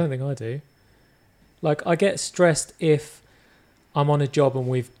do. Yeah. But I don't think I do. Like, I get stressed if I'm on a job and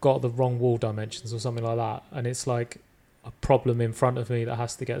we've got the wrong wall dimensions or something like that, and it's like a problem in front of me that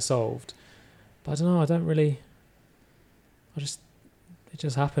has to get solved. But I don't know, I don't really... it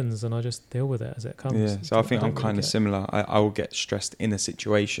just happens and I just deal with it as it comes. Yeah, so I think I'm kind of similar. I will get stressed in a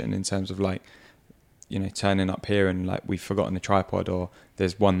situation in terms of like, you know, turning up here and like we've forgotten the tripod or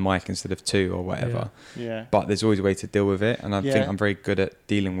there's one mic instead of two or whatever. Yeah. But there's always a way to deal with it. And I Yeah. think I'm very good at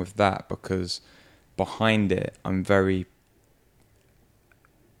dealing with that because behind it, I'm very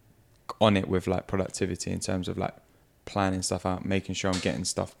on it with like productivity in terms of like planning stuff out, making sure I'm getting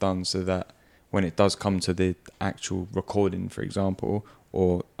stuff done so that when it does come to the actual recording, for example,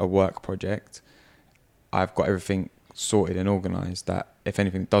 or a work project, I've got everything sorted and organised that if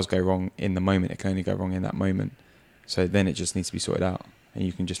anything does go wrong in the moment, it can only go wrong in that moment. So then it just needs to be sorted out and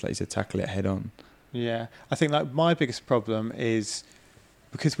you can just, like you said, tackle it head on. Yeah. I think like my biggest problem is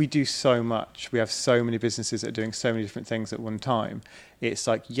because we do so much, we have so many businesses that are doing so many different things at one time. It's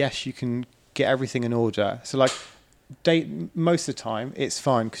like, yes, you can get everything in order. So like most of the time it's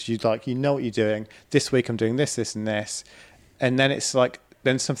fine because you know what you're doing. This week I'm doing this, this and this. And then it's like,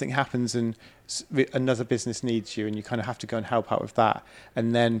 then something happens and another business needs you and you kind of have to go and help out with that.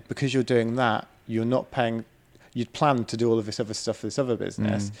 And then because you're doing that, you're not paying, you'd planned to do all of this other stuff for this other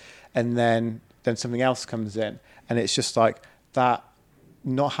business. And then something else comes in and it's just like that,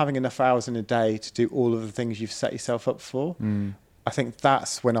 not having enough hours in a day to do all of the things you've set yourself up for. I think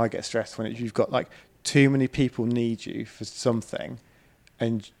that's when I get stressed, when you've got like too many people need you for something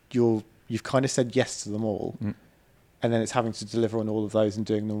and you've kind of said yes to them all. And then it's having to deliver on all of those and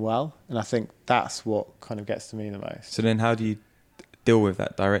doing them well. And I think that's what kind of gets to me the most. So then how do you deal with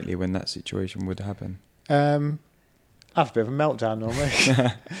that directly when that situation would happen? I have a bit of a meltdown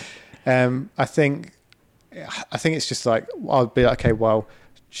normally. I think it's just like, I'll be like, okay, well,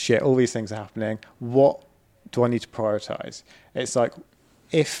 shit, all these things are happening. What do I need to prioritize? It's like,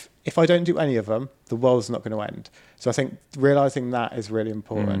 if I don't do any of them, the world's not going to end. So I think realizing that is really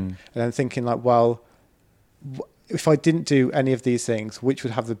important. And then thinking like, well, if I didn't do any of these things, which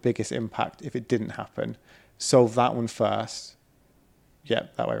would have the biggest impact if it didn't happen? Solve that one first. Yeah,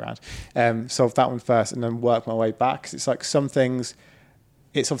 that way around. Solve that one first and then work my way back. 'Cause it's like some things,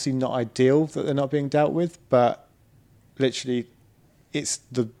 it's obviously not ideal that they're not being dealt with, but literally it's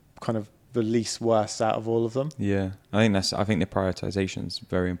the kind of the least worst out of all of them. Yeah, I think the prioritization is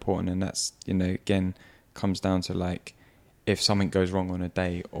very important, and that's, you know, again comes down to like if something goes wrong on a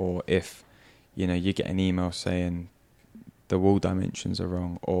day, or if, you know, you get an email saying the wall dimensions are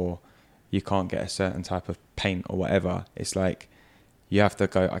wrong, or you can't get a certain type of paint or whatever. It's like you have to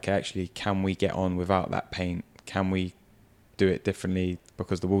go, okay, actually, can we get on without that paint? Can we do it differently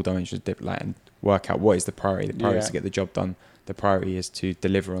because the wall dimensions are different? Like, and work out what is the priority. The priority is to get the job done. The priority is to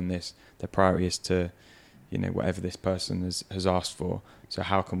deliver on this. The priority is to, you know, whatever this person has asked for. So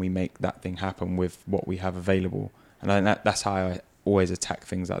how can we make that thing happen with what we have available? And I think that's how I always attack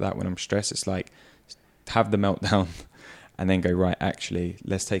things like that when I'm stressed. It's like, have the meltdown and then go, right, actually,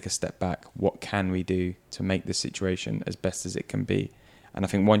 let's take a step back. What can we do to make this situation as best as it can be? And I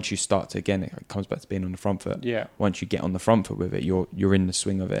think once you start to, again, it comes back to being on the front foot. Yeah. Once you get on the front foot with it, you're in the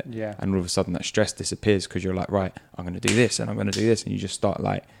swing of it. Yeah. And all of a sudden that stress disappears because you're like, right, I'm going to do this and I'm going to do this. And you just start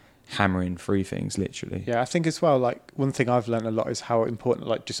like hammering through things, literally. Yeah, I think as well, like one thing I've learned a lot is how important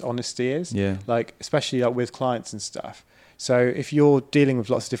like just honesty is. Yeah. Like especially like with clients and stuff. So if you're dealing with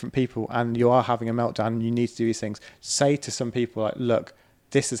lots of different people and you are having a meltdown and you need to do these things, say to some people like, look,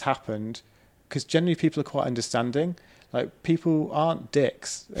 this has happened, because generally people are quite understanding. Like people aren't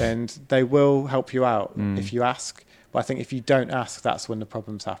dicks and they will help you out if you ask. But I think if you don't ask, that's when the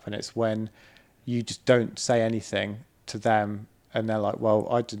problems happen. It's when you just don't say anything to them and they're like, well,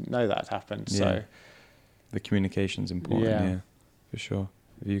 I didn't know that had happened. Yeah. So The communication's important, yeah, for sure.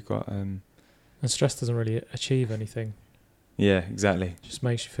 Have you got... And stress doesn't really achieve anything. Yeah, exactly. It just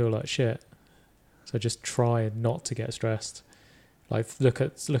makes you feel like shit. So just try not to get stressed. Like look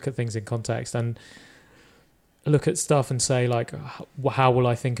at things in context and look at stuff and say like, how will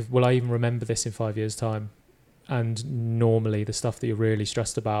I even remember this in 5 years' time? And normally the stuff that you're really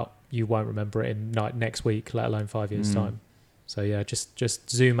stressed about, you won't remember it in next week, let alone 5 years' time. So yeah, just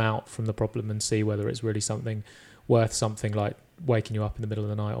zoom out from the problem and see whether it's really something worth something, like waking you up in the middle of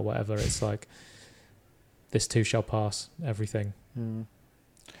the night or whatever. It's like, this too shall pass, everything.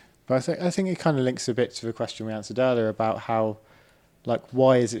 But I think it kind of links a bit to the question we answered earlier about how, like,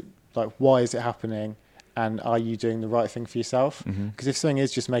 why is it happening? and are you doing the right thing for yourself? Mm-hmm. Because if something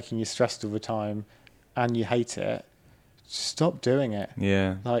is just making you stressed all the time and you hate it, stop doing it.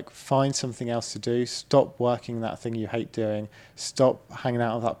 Yeah. Like, find something else to do. Stop working that thing you hate doing. Stop hanging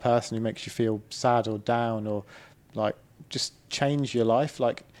out with that person who makes you feel sad or down, or like, just change your life.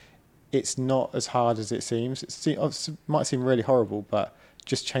 Like, it's not as hard as it seems. It might seem really horrible, but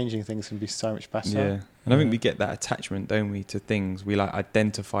just changing things can be so much better. Yeah. And I think we get that attachment, don't we, to things. We like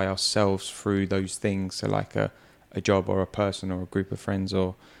identify ourselves through those things. So like a job or a person or a group of friends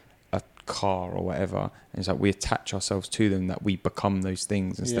or a car or whatever. And it's like we attach ourselves to them, that we become those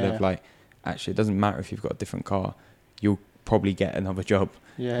things instead of like, actually, it doesn't matter if you've got a different car. You'll probably get another job.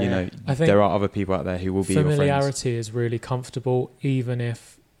 Yeah. You know, I think there are other people out there who will be your friends. familiarity is really comfortable, even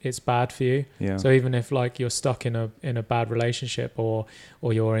if it's bad for you. Yeah. So even if like you're stuck in a bad relationship or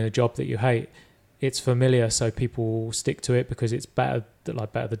you're in a job that you hate, it's familiar, so people will stick to it because it's better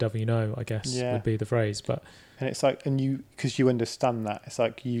the devil you know, I guess, would be the phrase. But and it's like, and you, because you understand that, it's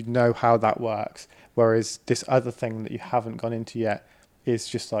like you know how that works. Whereas this other thing that you haven't gone into yet is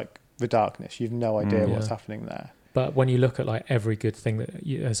just like the darkness. You've no idea what's happening there. But when you look at like every good thing that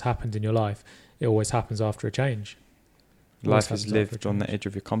has happened in your life, it always happens after a change. Life is lived on the edge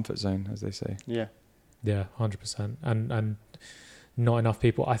of your comfort zone, as they say. Yeah. Yeah, 100%. And not enough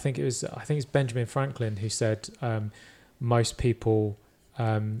people. I think it's Benjamin Franklin who said most people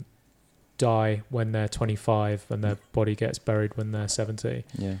die when they're 25 and their body gets buried when they're 70.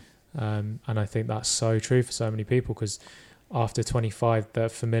 Yeah. And I think that's so true for so many people, because after 25, the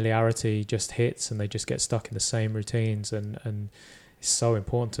familiarity just hits and they just get stuck in the same routines, and it's so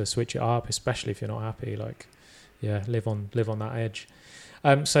important to switch it up, especially if you're not happy. Like, yeah, live on that edge.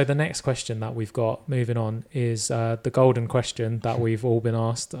 So the next question that we've got, moving on, is the golden question that we've all been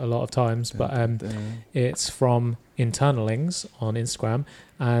asked a lot of times, but it's from Internalings on Instagram,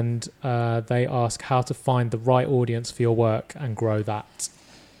 and they ask how to find the right audience for your work and grow that.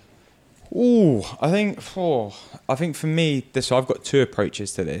 I think for me, so I've got two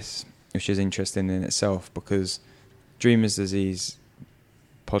approaches to this, which is interesting in itself, because Dreamers Disease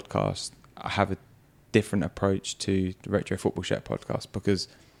podcast, I have a different approach to the Retro Football Shirt podcast, because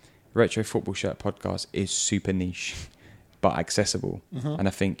Retro Football Shirt podcast is super niche but accessible. Mm-hmm. And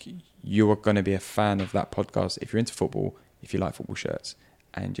I think you are going to be a fan of that podcast if you're into football, if you like football shirts,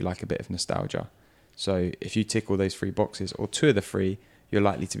 and you like a bit of nostalgia. So if you tick all those three boxes, or two of the three, you're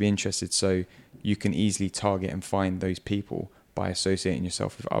likely to be interested. So you can easily target and find those people by associating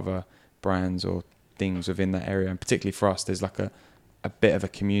yourself with other brands or things within that area. And particularly for us, there's like a bit of a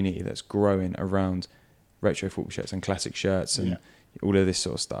community that's growing around retro football shirts and classic shirts and all of this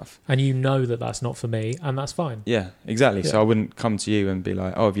sort of stuff. And you know that that's not for me, and that's fine. Yeah, exactly. Yeah. So I wouldn't come to you and be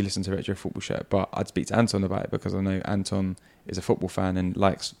like, oh, have you listened to Retro Football Shirt? But I'd speak to Anton about it, because I know Anton is a football fan and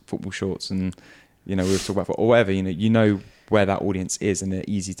likes football shorts, and we were talking about or whatever. You know where that audience is, and they're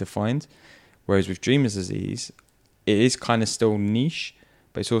easy to find. Whereas with Dreamers Disease, it is kind of still niche,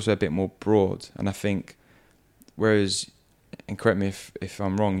 but it's also a bit more broad. And I think, whereas, and correct me if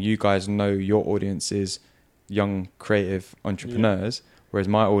I'm wrong, you guys know your audience is young creative entrepreneurs, whereas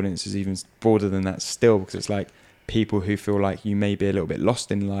my audience is even broader than that still, because it's like people who feel like you may be a little bit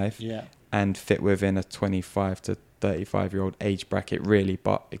lost in life and fit within a 25 to 35 year old age bracket, really,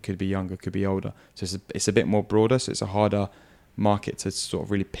 but it could be younger, could be older. So it's a bit more broader, so it's a harder market to sort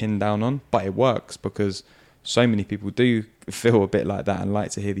of really pin down on, but it works because so many people do feel a bit like that and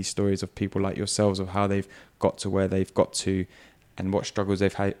like to hear these stories of people like yourselves, of how they've got to where they've got to and what struggles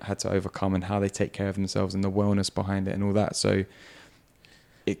they've had to overcome and how they take care of themselves and the wellness behind it and all that. So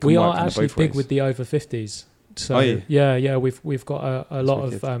it can we work are actually both big ways. With the over 50s. So yeah, we've got a lot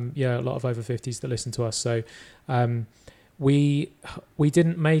of a lot of over 50s that listen to us. So we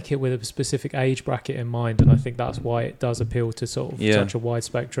didn't make it with a specific age bracket in mind, and I think that's why it does appeal to sort of such a wide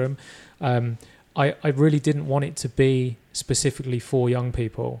spectrum. I really didn't want it to be specifically for young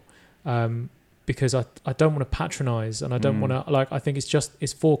people, because I don't want to patronize, and I don't want to, I think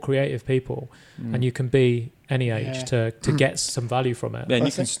it's for creative people, and you can be any age to get some value from it. Yeah, and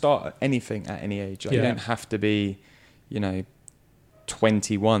you can start anything at any age. You don't have to be,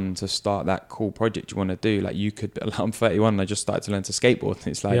 21 to start that cool project you want to do. Like, you could, I'm 31 and I just started to learn to skateboard, and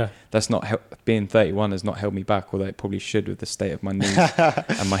it's like that's not being 31 has not held me back, although it probably should with the state of my knees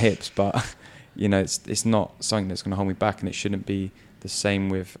and my hips, but it's not something that's going to hold me back, and it shouldn't be the same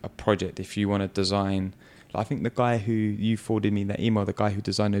with a project. If you want to design, I think the guy who you forwarded me that email, the guy who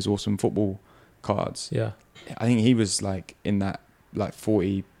designed those awesome football cards, I think he was like in that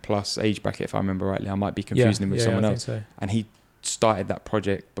 40 plus age bracket, if I remember rightly. I might be confusing him with someone else. So. And he started that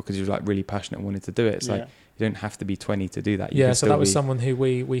project because he was like really passionate and wanted to do it. It's like, you don't have to be 20 to do that. You can so that was be... someone who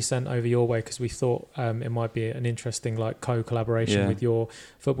we sent over your way because we thought it might be an interesting like co-collaboration with your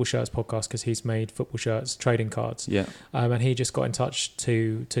Football Shirts podcast, because he's made Football Shirts trading cards. And he just got in touch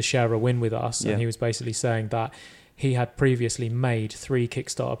to share a win with us, and he was basically saying that he had previously made 3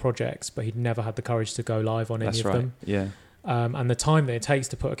 Kickstarter projects, but he'd never had the courage to go live on any of them. And the time that it takes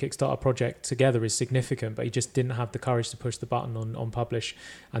to put a Kickstarter project together is significant, but he just didn't have the courage to push the button on publish.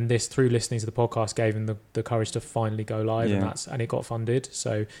 And this, through listening to the podcast, gave him the courage to finally go live, and it got funded.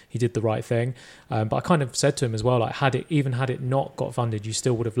 So he did the right thing. But I kind of said to him as well, like, had it not got funded, you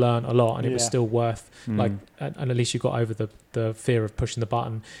still would have learned a lot, and it was still worth like, and at least you got over the fear of pushing the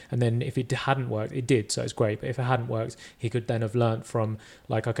button. And then if it hadn't worked, it did, so it's great. But if it hadn't worked, he could then have learned from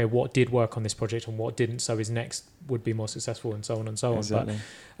like, okay, what did work on this project and what didn't, so his next would be more successful, and so on and so exactly.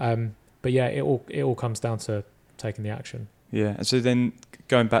 on. But yeah, it all comes down to taking the action. Yeah. And so then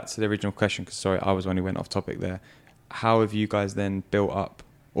going back to the original question, because sorry, I was one who went off topic there. How have you guys then built up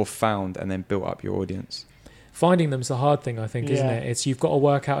or found and then built up your audience? Finding them's the hard thing, I think, isn't it? It's, you've got to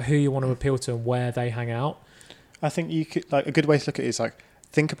work out who you want to appeal to and where they hang out. I think you could, like, a good way to look at it is like,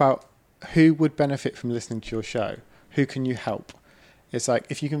 think about who would benefit from listening to your show. Who can you help? It's like,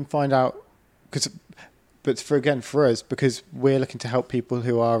 if you can find out, but for us, because we're looking to help people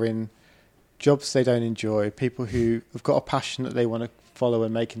who are in jobs they don't enjoy, people who have got a passion that they want to follow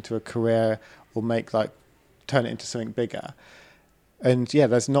and make into a career, or turn it into something bigger. And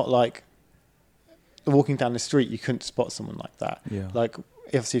there's not like walking down the street, you couldn't spot someone like that. Like,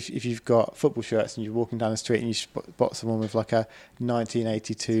 obviously, if you've got Football Shirts and you're walking down the street and you spot someone with like a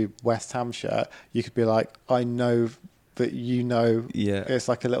 1982 West Ham shirt, you could be like, I know that it's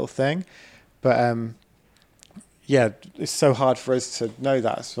like a little thing. But it's so hard for us to know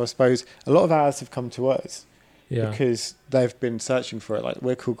that. So I suppose a lot of ours have come to us because they've been searching for it. Like,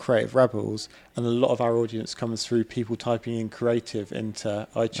 we're called Creative Rebels, and a lot of our audience comes through people typing in creative into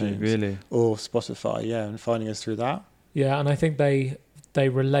iTunes or Spotify, and finding us through that. Yeah, and I think they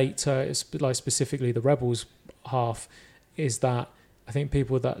relate to, like, specifically the Rebels half, is that I think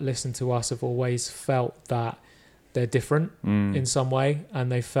people that listen to us have always felt that they're different in some way, and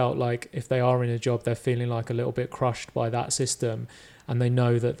they felt like if they are in a job, they're feeling like a little bit crushed by that system, and they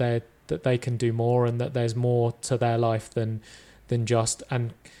know that they can do more, and that there's more to their life than just.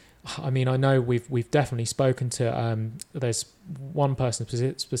 And I mean, I know we've definitely spoken to there's one person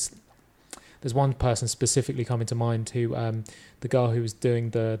specifically coming to mind, who the girl who was doing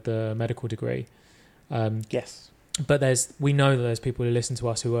the medical degree. But we know that there's people who listen to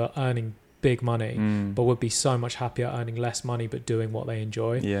us who are earning big money, but would be so much happier earning less money but doing what they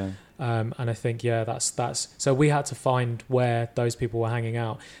enjoy. And I think that's so we had to find where those people were hanging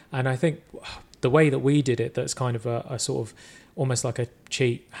out. And I think the way that we did it, that's kind of a sort of almost like a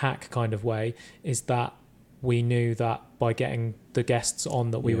cheat hack kind of way, is that we knew that by getting the guests on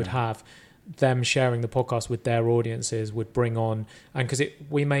that we would have, them sharing the podcast with their audiences would bring on, and because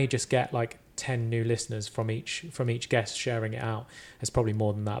we may just get like 10 new listeners from each guest sharing it out. It's probably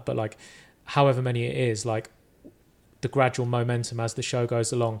more than that, but like however many it is, like the gradual momentum as the show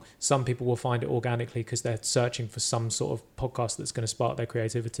goes along, some people will find it organically because they're searching for some sort of podcast that's going to spark their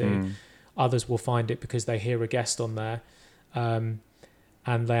creativity. Others will find it because they hear a guest on there,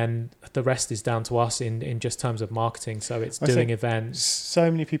 and then the rest is down to us in just terms of marketing. So it's doing events.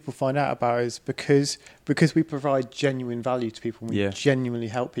 So many people find out about us because we provide genuine value to people. We genuinely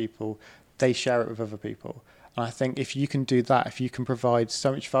help people. They share it with other people. And I think if you can do that, if you can provide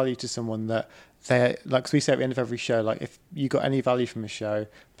so much value to someone that they're, like we say at the end of every show, like, if you got any value from the show,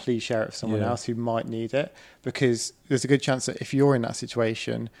 please share it with someone else who might need it, because there's a good chance that if you're in that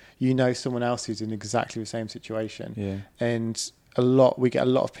situation, you know someone else who's in exactly the same situation. And we get a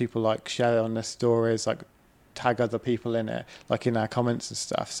lot of people like share on their stories, like tag other people in it, like in our comments and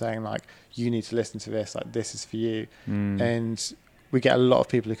stuff, saying like, you need to listen to this, like this is for you. And we get a lot of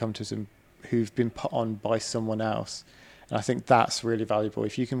people who come to us who've been put on by someone else, and I think that's really valuable.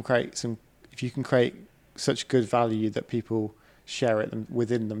 If you can create such good value that people share it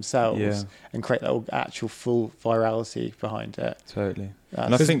within themselves and create that actual full virality behind it. Totally.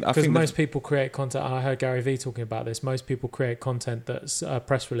 And I think most people create content. I heard Gary Vee talking about this. Most people create content that's a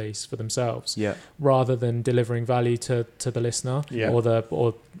press release for themselves, rather than delivering value to the listener or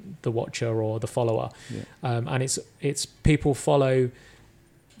the watcher or the follower. And it's people follow.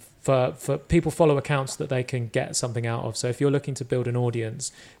 For people follow accounts that they can get something out of. So if you're looking to build an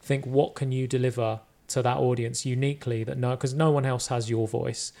audience, think what can you deliver to that audience uniquely, because no one else has your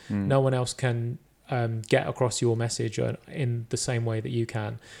voice. No one else can get across your message in the same way that you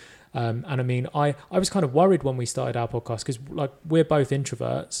can. And I mean, I was kind of worried when we started our podcast because like we're both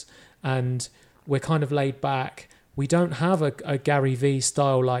introverts and we're kind of laid back. We don't have a Gary Vee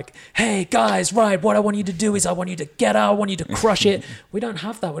style like, hey guys, right, what I want you to do is I want you to get out, I want you to crush it. We don't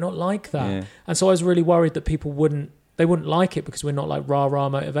have that. We're not like that. Yeah. And so I was really worried that people wouldn't like it because we're not like rah-rah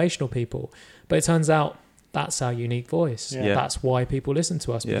motivational people. But it turns out that's our unique voice. Yeah. That's why people listen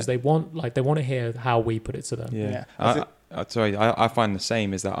to us, because they want to hear how we put it to them. Yeah. I find the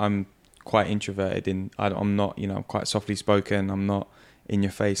same, is that I'm quite introverted I'm not, I'm quite softly spoken. I'm not in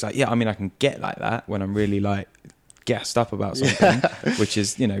your face. Like, I mean, I can get like that when I'm really like gassed up about something, which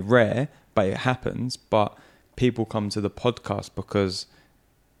is, rare, but it happens. But people come to the podcast because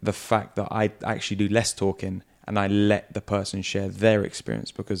the fact that I actually do less talking and I let the person share their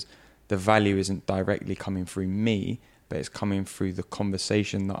experience, because the value isn't directly coming through me, but it's coming through the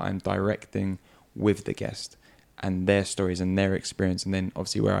conversation that I'm directing with the guest and their stories and their experience. And then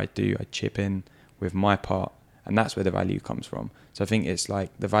obviously where I chip in with my part, and that's where the value comes from. So I think it's like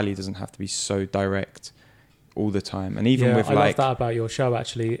the value doesn't have to be so direct all the time. And even with I love that about your show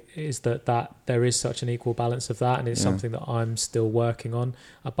actually, is that there is such an equal balance of that, and it's something that I'm still working on.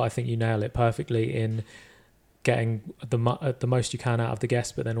 But I think you nail it perfectly in getting the most you can out of the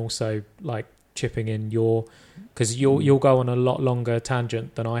guest, but then also like chipping in because you'll go on a lot longer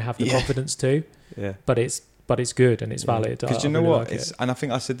tangent than I have the confidence to. Yeah. But it's good and it's valid. Because you know really what? And I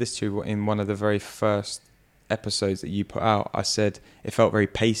think I said this to you in one of the very first episodes that you put out. I said it felt very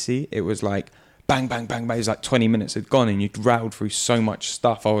pacey. It was like bang, bang, bang, bang. It was like 20 minutes had gone and you'd rattled through so much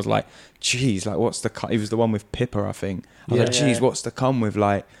stuff. I was like, geez, like what's the... It was the one with Pippa, I think. I was like, geez, what's to come with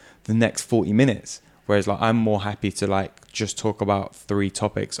like the next 40 minutes? Whereas like I'm more happy to like just talk about 3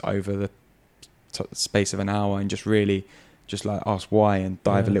 topics over the space of an hour and just really just like ask why and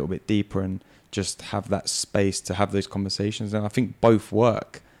dive a little bit deeper and just have that space to have those conversations. And I think both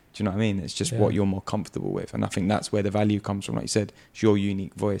work. Do you know what I mean? It's just what you're more comfortable with. And I think that's where the value comes from. Like you said, it's your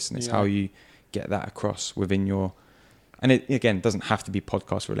unique voice and it's how you get that across within your... And it, again, doesn't have to be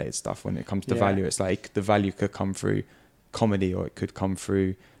podcast related stuff when it comes to value. It's like the value could come through comedy, or it could come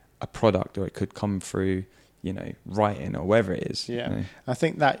through a product, or it could come through, writing or whatever it is. Yeah. I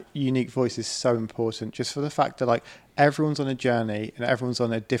think that unique voice is so important, just for the fact that like everyone's on a journey and everyone's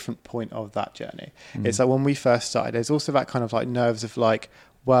on a different point of that journey. It's like when we first started, there's also that kind of like nerves of like,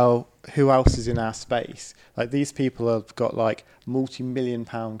 well, who else is in our space? Like these people have got like multi-million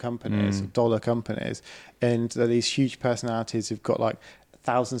pound companies, dollar companies, and they're these huge personalities who've got like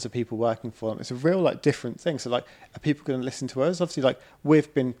thousands of people working for them. It's a real like different thing. So like, are people going to listen to us? Obviously, like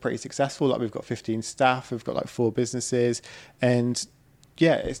we've been pretty successful. Like we've got 15 staff, we've got like 4 businesses, and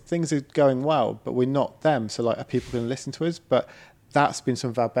things are going well, but we're not them. So like, are people going to listen to us? But that's been some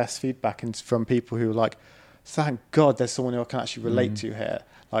of our best feedback, and from people who are like, thank God there's someone who I can actually relate to here.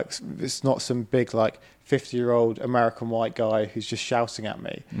 Like it's not some big like 50-year-old American white guy who's just shouting at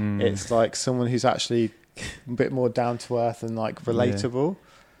me. It's like someone who's actually a bit more down to earth and like relatable.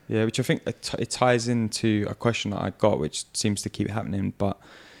 Yeah, which I think it ties into a question that I got, which seems to keep happening, but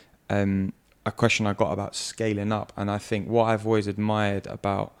a question I got about scaling up. And I think what I've always admired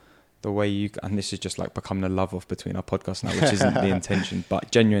about the way you, and this is just like becoming a love off between our podcast now, which isn't the intention,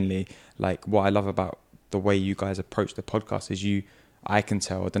 but genuinely like what I love about the way you guys approach the podcast is I can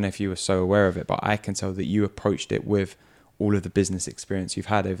tell, I don't know if you were so aware of it, but I can tell that you approached it with all of the business experience you've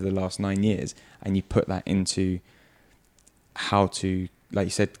had over the last 9 years, and you put that into how to, like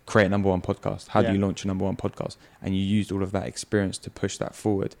you said, create a number 1 podcast. How do you launch a number 1 podcast? And you used all of that experience to push that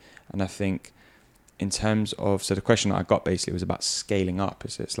forward. And I think in terms of, so the question that I got basically was about scaling up.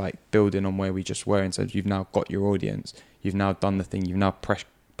 It's like building on where we just were. And so you've now got your audience, you've now done the thing, you've now press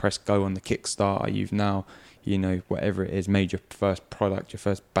go on the Kickstarter, you've now, whatever it is, made your first product, your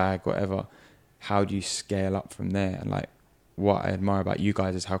first bag, whatever. How do you scale up from there? And like what I admire about you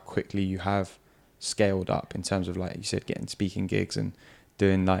guys is how quickly you have scaled up in terms of, like you said, getting speaking gigs and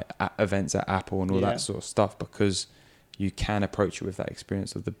doing like events at Apple and all that sort of stuff, because you can approach it with that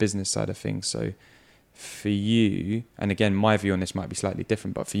experience of the business side of things. So for you, and again, my view on this might be slightly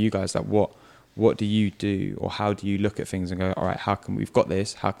different, but for you guys, like what do you do, or how do you look at things and go, all right, we've got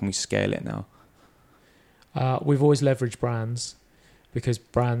this, how can we scale it now? We've always leveraged brands, because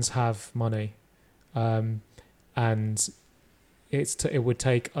brands have money, and it would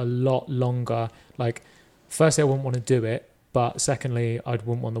take a lot longer. Like, firstly, I wouldn't want to do it, but secondly, I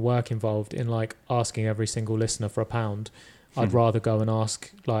wouldn't want the work involved in like asking every single listener for £1. I'd rather go and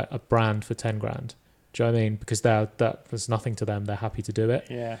ask like a brand for 10 grand. Do you know what I mean? Because there's nothing to them. They're happy to do it.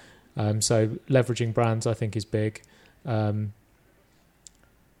 Yeah. So leveraging brands, I think, is big.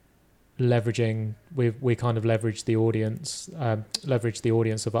 leveraging, we kind of leverage the audience of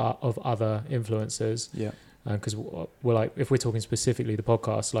other influencers. Yeah. Because we're like, if we're talking specifically the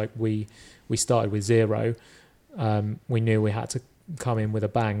podcast, like we started with zero. We knew we had to come in with a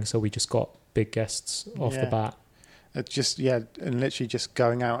bang, so we just got big guests off the bat. And literally just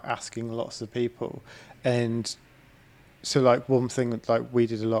going out asking lots of people. And so like one thing like we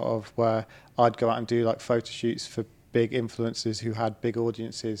did a lot of, where I'd go out and do like photo shoots for big influencers who had big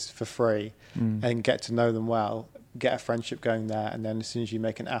audiences for free, and get to know them well, get a friendship going there, and then as soon as you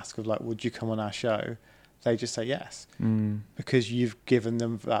make an ask of like, would you come on our show, they just say yes, because you've given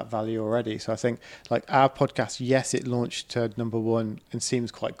them that value already. So I think like our podcast, yes, it launched to number one and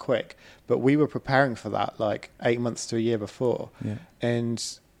seems quite quick, but we were preparing for that like 8 months to a year before. Yeah.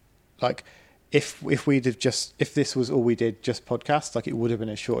 And like if this was all we did, just podcasts, like it would have been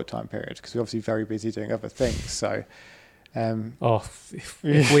a shorter time period, because we're obviously very busy doing other things. So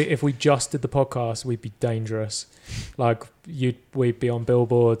if we just did the podcast, we'd be dangerous. Like we'd be on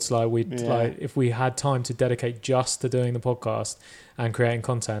billboards. Like like if we had time to dedicate just to doing the podcast and creating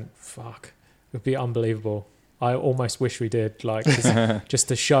content, fuck, it would be unbelievable. I almost wish we did, like just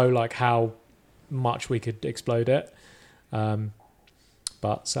to show like how much we could explode it.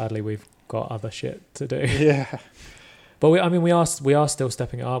 But sadly, we've got other shit to do. Yeah. But we are still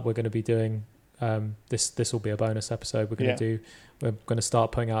stepping it up. We're going to be doing. This will be a bonus episode. We're going to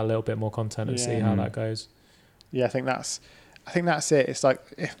start putting out a little bit more content and see how that goes. Yeah, I think that's it. It's like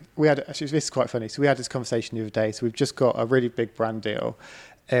this is quite funny. So we had this conversation the other day. So we've just got a really big brand deal,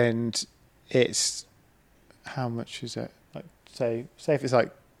 and it's, how much is it? Like say if it's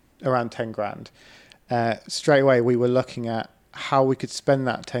like around 10 grand. Straight away we were looking at how we could spend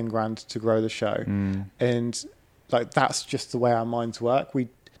that 10 grand to grow the show, and like that's just the way our minds work. We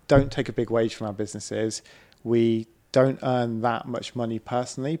don't take a big wage from our businesses. We don't earn that much money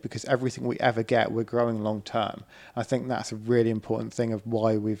personally, because everything we ever get, we're growing long term. I think that's a really important thing of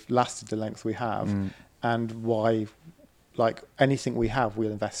why we've lasted the length we have, and why like anything we have,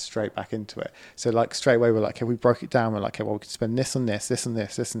 we'll invest straight back into it. So like straight away we're like, okay, we broke it down. We're like, okay, well, we could spend this on this, this and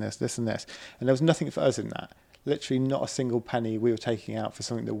this, this and this, this and this. And there was nothing for us in that. Literally not a single penny we were taking out for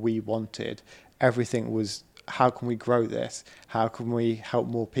something that we wanted. Everything was, how can we grow this? How can we help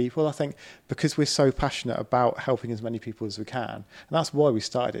more people? I think because we're so passionate about helping as many people as we can, and that's why we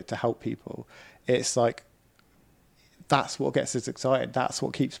started it, to help people. It's like, that's what gets us excited. That's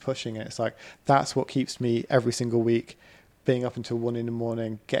what keeps pushing it. It's like, that's what keeps me every single week being up until 1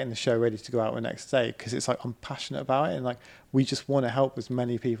 a.m, getting the show ready to go out the next day. Because it's like, I'm passionate about it. And like, we just want to help as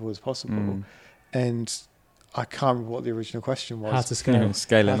many people as possible. And I can't remember what the original question was. How to scale.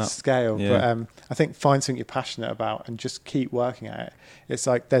 Scaling up. Scale. Yeah. But I think find something you're passionate about and just keep working at it. It's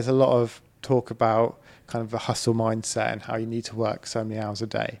like there's a lot of talk about kind of the hustle mindset and how you need to work so many hours a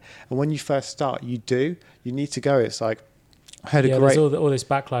day. And when you first start, you need to go. It's like, I had a great... there's all this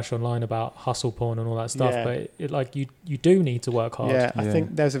backlash online about hustle porn and all that stuff, but like you do need to work hard. Yeah, I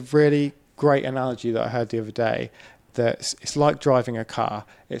think there's a really great analogy that I heard the other day, that it's like driving a car.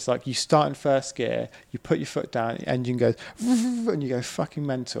 It's like you start in first gear, you put your foot down, the engine goes, and you go fucking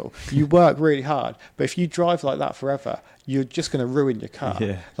mental. You work really hard, but if you drive like that forever, you're just going to ruin your car.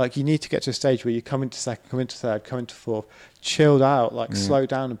 Yeah. Like you need to get to a stage where you come into second, come into third, come into fourth, chilled out, like slow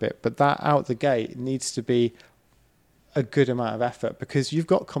down a bit. But that out the gate needs to be a good amount of effort, because you've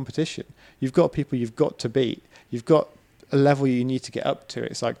got competition. You've got people you've got to beat. You've got a level you need to get up to.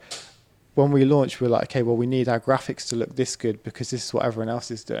 It's like, when we launched, we were like, okay, well, we need our graphics to look this good because this is what everyone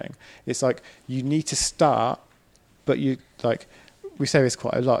else is doing. It's like, you need to start, but you, like, we say this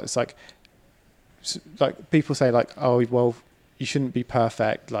quite a lot. It's like people say like, oh, well, you shouldn't be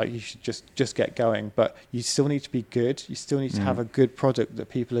perfect. Like you should just get going, but you still need to be good. You still need to have a good product that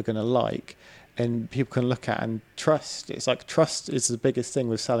people are going to like and people can look at and trust. It's like, trust is the biggest thing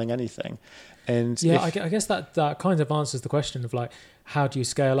with selling anything. And yeah, I guess that kind of answers the question of like, how do you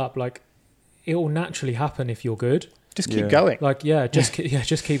scale up? Like, it will naturally happen if you're good. Just keep going. Like, just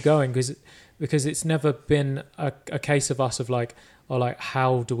keep going, because it's never been a case of us of like, or like,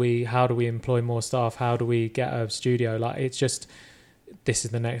 how do we employ more staff? How do we get a studio? Like, it's just, this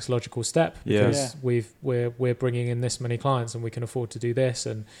is the next logical step, because we're bringing in this many clients and we can afford to do this.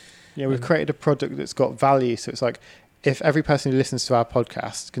 And we've created a product that's got value. So it's like, if every person who listens to our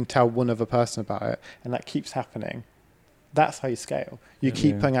podcast can tell one other person about it, and that keeps happening, that's how you scale. You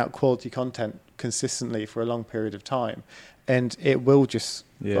keep putting out quality content consistently for a long period of time, and it will just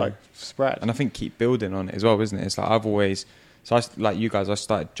like spread. And I think keep building on it as well, isn't it? It's like like you guys, I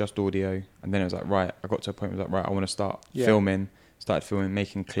started just audio, and then it was like, right, I got to a point where I was like, right, I want to start filming. started filming,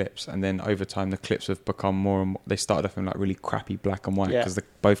 making clips, and then over time the clips have become more and more, they started off in like really crappy black and white because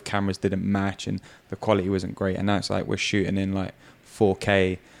both cameras didn't match and the quality wasn't great, and now it's like we're shooting in like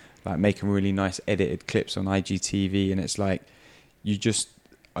 4K, like making really nice edited clips on IGTV, and it's like you just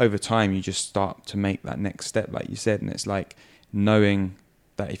over time you just start to make that next step like you said, and it's like knowing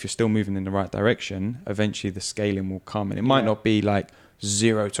that if you're still moving in the right direction, eventually the scaling will come, and it might not be like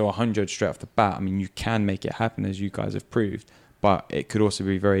 0 to 100 straight off the bat. I mean, you can make it happen, as you guys have proved, but it could also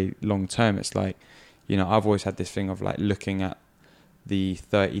be very long term. It's like, you know, I've always had this thing of like looking at the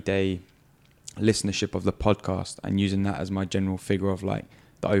 30-day listenership of the podcast and using that as my general figure of like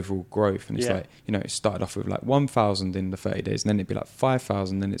the overall growth. And it's like, you know, it started off with like 1,000 in the 30 days, and then it'd be like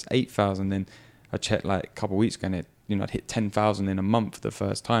 5,000, then it's 8,000. Then I checked like a couple of weeks ago, and it, you know, I'd hit 10,000 in a month for the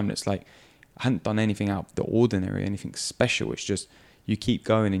first time. And it's like I hadn't done anything out of the ordinary, anything special. It's just you keep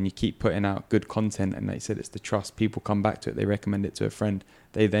going and you keep putting out good content, and they said it's the trust. People come back to it, they recommend it to a friend,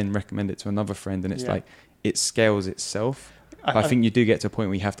 they then recommend it to another friend, and it's like it scales itself. I think you do get to a point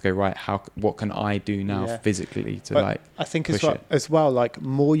where you have to go, right, what can I do now physically to like I think push as well like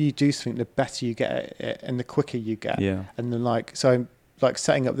more you do something, the better you get at it and the quicker you get. And then like, so like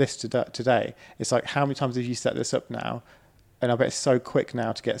setting up this today, it's like how many times have you set this up now? And I bet it's so quick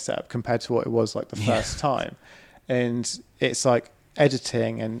now to get set up compared to what it was like the first time. And it's like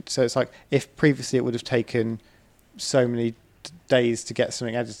editing, and so it's like if previously it would have taken so many days to get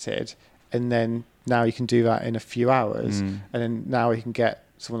something edited, and then now you can do that in a few hours, and then now we can get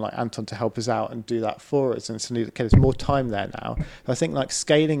someone like Anton to help us out and do that for us, and suddenly there's more time there now. I think like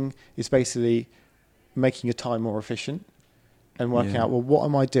scaling is basically making your time more efficient and working out, well, what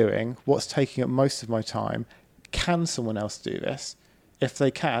am I doing, what's taking up most of my time, can someone else do this? If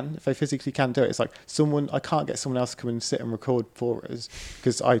they physically can do it, it's like I can't get someone else to come and sit and record for us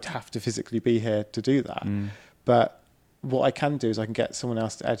because I'd have to physically be here to do that. But what I can do is I can get someone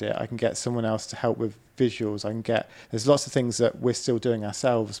else to edit. I can get someone else to help with visuals. There's lots of things that we're still doing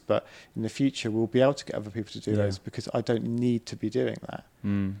ourselves, but in the future we'll be able to get other people to do those because I don't need to be doing that.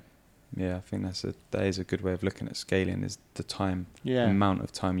 Yeah, I think that is a good way of looking at scaling, is the time, the amount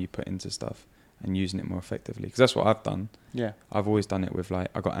of time you put into stuff and using it more effectively. Because that's what I've done. I've always done it with like,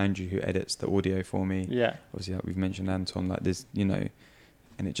 I got Andrew who edits the audio for me. Obviously, like we've mentioned Anton, like there's, you know,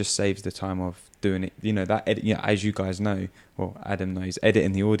 and it just saves the time of doing it. You know, that edit, you know, as you guys know, well, Adam knows,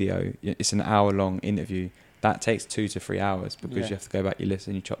 editing the audio, it's an hour-long interview. That takes 2 to 3 hours because you have to go back, you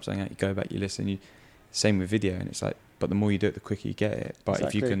listen, you chop something out, you go back, you listen. Same with video, and it's like, but the more you do it, the quicker you get it. But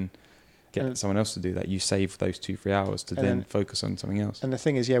if you can get someone else to do that, you save those 2-3 hours to then focus on something else. And the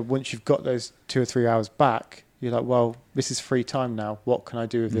thing is, once you've got those 2 or 3 hours back, you're like, well, this is free time now. What can I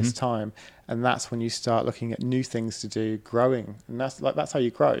do with this time? And that's when you start looking at new things to do, growing. And that's how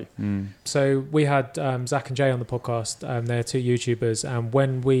you grow. So we had Zach and Jay on the podcast. They're 2 YouTubers. And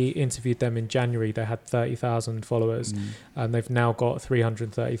when we interviewed them in January, they had 30,000 followers. And they've now got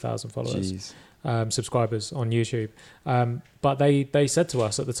 330,000 followers. Subscribers on YouTube. But they said to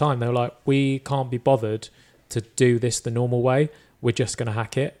us at the time, they were like, we can't be bothered to do this the normal way. We're just going to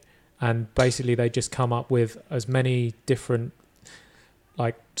hack it. And basically they just come up with as many different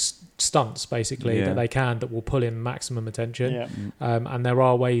like stunts basically that they can, that will pull in maximum attention. And there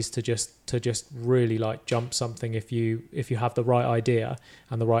are ways to just really like jump something if you have the right idea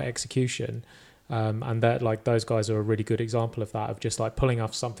and the right execution. And that, like, those guys are a really good example of that, of just like pulling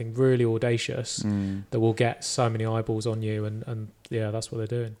off something really audacious that will get so many eyeballs on you, and that's what they're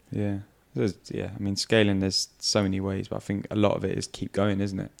doing. I mean, scaling, there's so many ways, but I think a lot of it is keep going,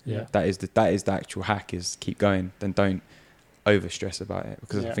 isn't it? That is the actual hack, is keep going. Then don't over stress about it,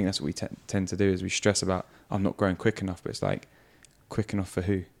 because I think that's what we tend to do, is we stress about, I'm not growing quick enough, but it's like, quick enough for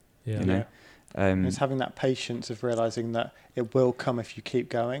who? You know? It's having that patience of realizing that it will come if you keep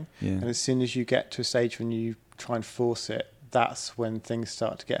going. And as soon as you get to a stage when you try and force it, that's when things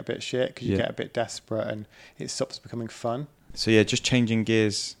start to get a bit shit, because you get a bit desperate and it stops becoming fun. So just changing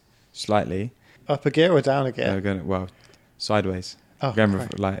gears slightly. Up a gear or down a gear? Well, sideways. Going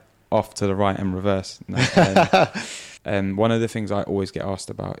like off to the right and reverse. One of the things I always get asked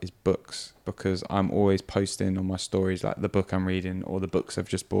about is books, because I'm always posting on my stories like the book I'm reading or the books I've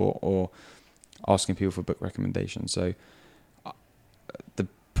just bought, or asking people for book recommendations. So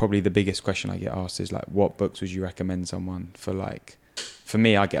probably the biggest question I get asked is like, what books would you recommend someone for? Like, for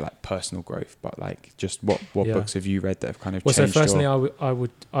me, I get like personal growth, but like just what books have you read that have kind of changed? So firstly,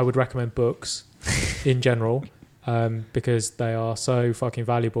 I would recommend books in general, because they are so fucking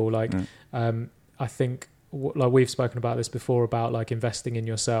valuable. Like, I think like we've spoken about this before, about like investing in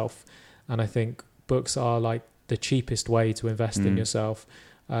yourself, and I think books are like the cheapest way to invest in yourself.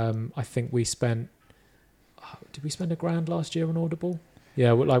 I think we spent did we spend $1,000 last year on Audible?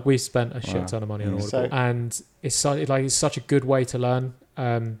 Yeah, like we spent a shit ton of money on Audible, and it's such a good way to learn,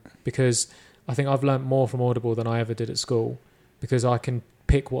 because I think I've learned more from Audible than I ever did at school, because I can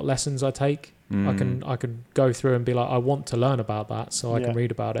pick what lessons I take. I can go through and be like, I want to learn about that, so I can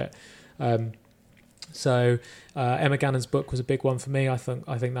read about it. So Emma Gannon's book was a big one for me. I think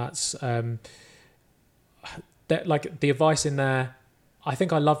that's that, like, the advice in there. I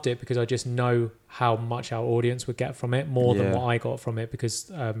think I loved it because I just know how much our audience would get from it more than what I got from it,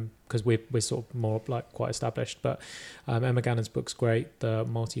 because we're sort of more like quite established. But Emma Gannon's book's great, the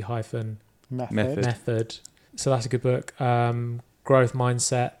multi-hyphen method. So that's a good book. Growth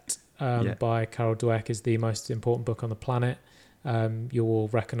Mindset by Carol Dweck is the most important book on the planet. You will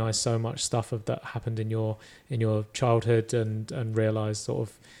recognize so much stuff that happened in your childhood and realize sort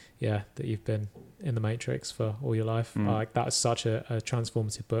of that you've been in the Matrix for all your life. Like, that's such a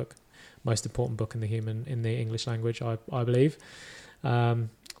transformative book, most important book in the English language, I believe.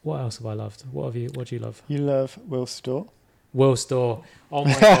 What else have I loved? What do you love? You love Will Storr. Will Storr. Oh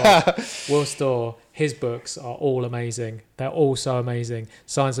my God. Will Storr. His books are all amazing. They're all so amazing.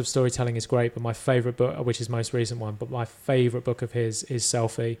 Science of Storytelling is great, but my favorite book, which is the most recent one, but my favorite book of his is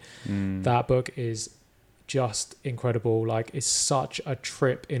Selfie. That book is just incredible. Like, it's such a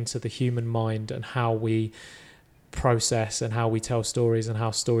trip into the human mind and how we process and how we tell stories and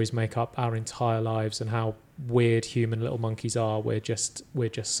how stories make up our entire lives and how weird human little monkeys are. We're just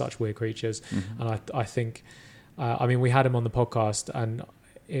such weird creatures. And I think I mean, we had him on the podcast, and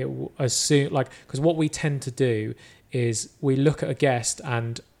it as soon, like, because what we tend to do is we look at a guest,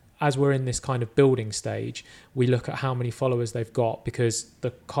 and as we're in this kind of building stage, we look at how many followers they've got, because the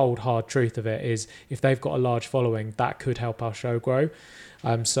cold hard truth of it is, if they've got a large following, that could help our show grow.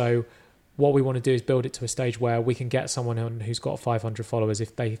 So what we want to do is build it to a stage where we can get someone on who's got 500 followers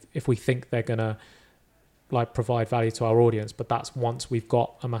if we think they're gonna like provide value to our audience, but that's once we've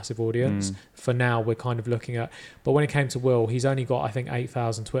got a massive audience. For now, we're kind of looking at, but when it came to Will, he's only got, I think,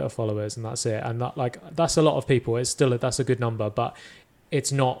 8,000 Twitter followers, and that's it. And that, like, that's a lot of people. It's still that's a good number, but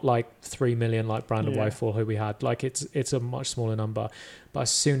it's not like 3 million like Brandon Woeful, who we had. Like, it's a much smaller number. But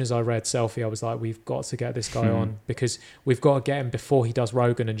as soon as I read Selfie, I was like, we've got to get this guy on, because we've got to get him before he does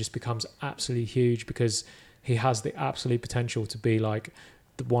Rogan and just becomes absolutely huge, because he has the absolute potential to be like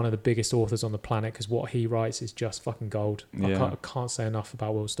one of the biggest authors on the planet, because what he writes is just fucking gold. I can't say enough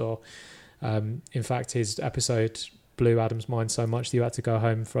about Will Storr. In fact, his episode blew Adam's mind so much that you had to go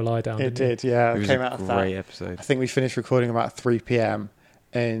home for a lie down. It did, yeah. It was came out of that. Great episode. I think we finished recording about 3 p.m.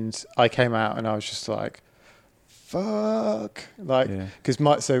 and I came out and I was just like, fuck, like, because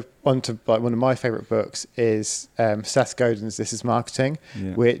one of my favorite books is Seth Godin's This Is Marketing,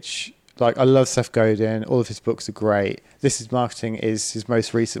 which, like, I love Seth Godin. All of his books are great. This Is Marketing is his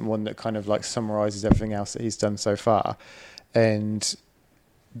most recent one that kind of like summarizes everything else that he's done so far. And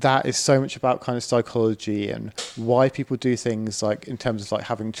that is so much about kind of psychology and why people do things, like in terms of like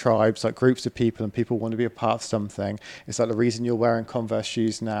having tribes, like groups of people, and people want to be a part of something. It's like the reason you're wearing Converse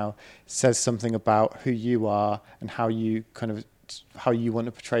shoes now says something about who you are and how you want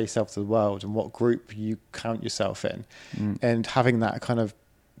to portray yourself to the world and what group you count yourself in. And having that kind of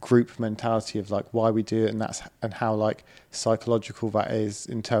group mentality of like why we do it, and how like psychological that is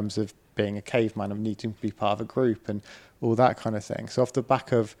in terms of being a caveman, of needing to be part of a group and all that kind of thing. So off the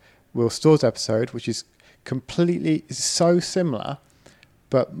back of Will Storr's episode, which is so similar,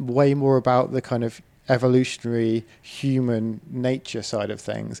 but way more about the kind of evolutionary human nature side of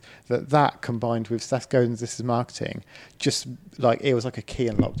things, that combined with Seth Godin's This Is Marketing, just like, it was like a key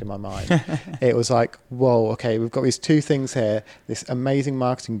unlocked in my mind. It was like, whoa, okay, we've got these two things here, this amazing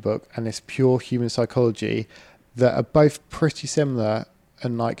marketing book and this pure human psychology that are both pretty similar.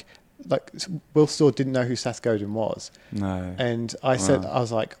 And like Will Storr didn't know who Seth Godin was. No. And I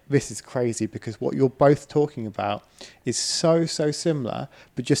was like, this is crazy, because what you're both talking about is so similar,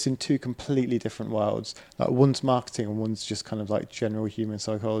 but just in two completely different worlds. Like, one's marketing and one's just kind of like general human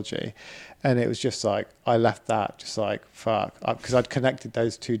psychology. And it was just like, I left that just like, fuck, because I'd connected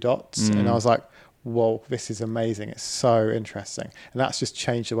those two dots and I was like, whoa, this is amazing. It's so interesting. And that's just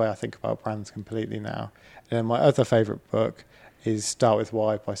changed the way I think about brands completely now. And then my other favorite book is Start With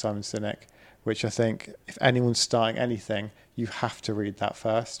Why by Simon Sinek, which I think if anyone's starting anything, you have to read that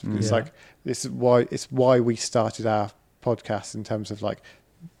first. It's like, it's why we started our podcast, in terms of like,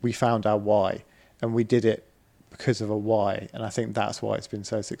 we found our why and we did it because of a why. And I think that's why it's been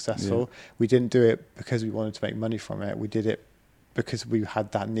so successful. We didn't do it because we wanted to make money from it. We did it because we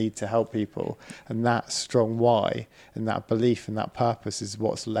had that need to help people. And that strong why and that belief and that purpose is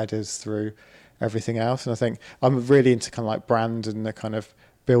what's led us through everything else. And I think I'm really into kind of like brand and the kind of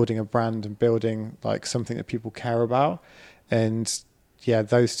building a brand and building like something that people care about. And yeah,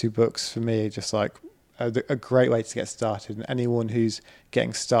 those two books for me are just like a great way to get started. And anyone who's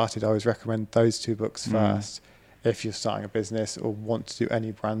getting started, I always recommend those two books first if you're starting a business or want to do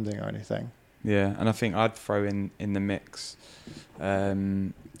any branding or anything. Yeah, and I think I'd throw in the mix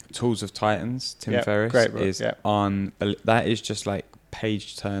Tools of Titans, Tim Ferriss, great book, is that is just like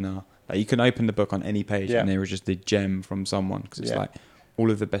page turner. Like you can open the book on any page and there is just a gem from someone, because it's like all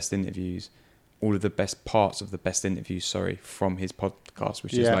of the best interviews, all of the best parts of the best interviews, from his podcast,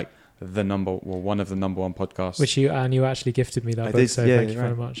 which is like one of the number one podcasts. Which you actually gifted me that book, so thank you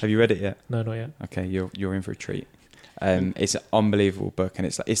very much. Have you read it yet? No, not yet. Okay, you're in for a treat. It's an unbelievable book, and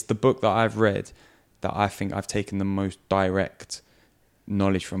it's the book that I've read that I think I've taken the most direct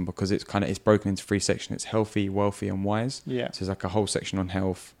knowledge from, because it's broken into 3 sections. It's healthy, wealthy, and wise. So there's like a whole section on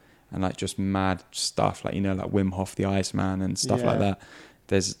health and like just mad stuff, like like Wim Hof the Iceman and stuff like that.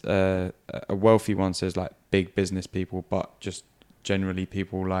 There's a wealthy one says like big business people, but just generally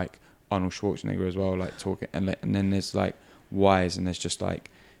people like Arnold Schwarzenegger as well, like talking, and then there's like wise, and there's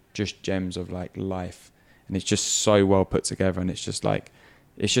just gems of like life, and it's just so well put together, and it's just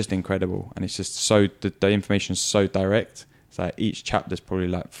incredible, and it's just so the information is so direct. It's like each chapter's probably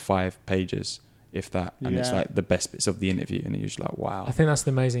like 5 pages, if that, and it's like the best bits of the interview, and you're just like, wow. I think that's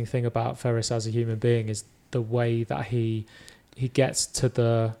the amazing thing about Ferriss as a human being, is the way that he gets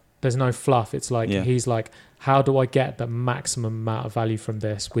to there's no fluff. It's like he's like, how do I get the maximum amount of value from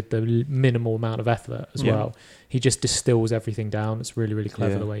this with the minimal amount of effort as well? He just distills everything down. It's really, really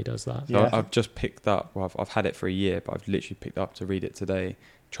clever the way he does that. So I've just picked up, I've had it for a year, but I've literally picked up to read it today,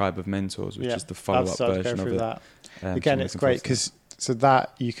 Tribe of Mentors, which is the follow-up version of it. That. Again, it's great because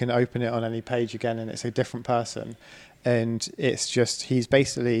that you can open it on any page again, and it's a different person, and it's just he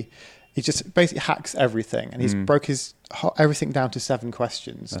basically hacks everything, and he's broke everything down to 7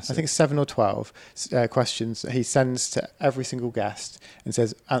 questions. I think it's 7 or 12 questions that he sends to every single guest and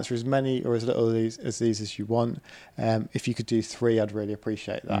says, answer as many or as little of these as you want. If you could do 3, I'd really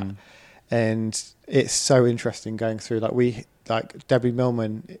appreciate that. And it's so interesting going through, like Debbie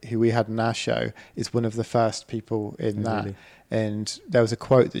Millman, who we had in our show, is one of the first people in that. Really? And there was a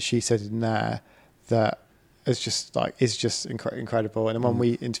quote that she said in there that is just incredible. And then when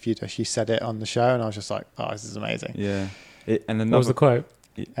we interviewed her, she said it on the show, and I was just like, oh, this is amazing. Yeah. And what was the quote?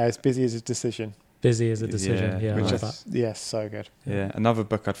 As busy as a decision. Busy as a decision. Yeah, I like that. Yes, so good. Yeah. Another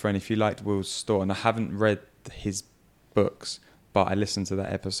book I'd throw in, if you liked Will's Store, and I haven't read his books, but I listened to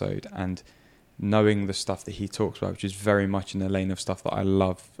that episode, and knowing the stuff that he talks about, which is very much in the lane of stuff that I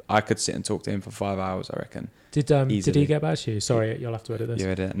love, I could sit and talk to him for 5 hours, I reckon. Did he get back to you? Sorry, you'll have to edit this. You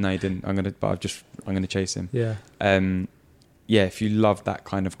edit? No, he didn't. I'm gonna chase him. Yeah. If you love that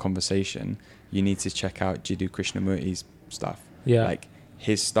kind of conversation, you need to check out Jiddu Krishnamurti's stuff. Yeah. Like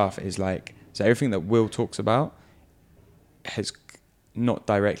his stuff is like, so everything that Will talks about has not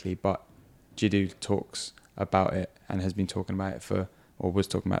directly, but Jiddu talks about it and has been talking about it was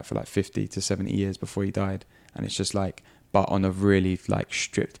talking about it for like 50 to 70 years before he died. And it's just like, but on a really like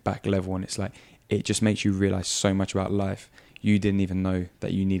stripped back level. And it's like, it just makes you realize so much about life you didn't even know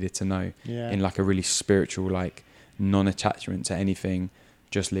that you needed to know, in like a really spiritual, like non-attachment to anything,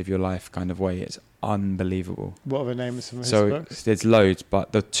 just live your life kind of way. It's unbelievable. What are the names of some of his books? So there's loads,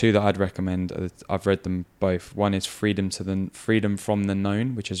 but the 2 that I'd recommend, I've read them both. One is Freedom from the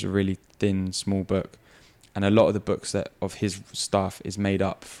Known, which is a really thin, small book. And a lot of the books of his stuff is made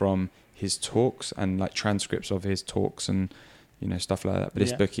up from his talks and like transcripts of his talks and, stuff like that. But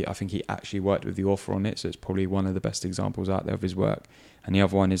this book, I think he actually worked with the author on it. So it's probably one of the best examples out there of his work. And the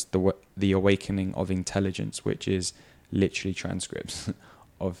other one is The Awakening of Intelligence, which is literally transcripts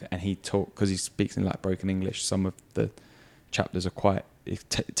and he because he speaks in like broken English. Some of the chapters are it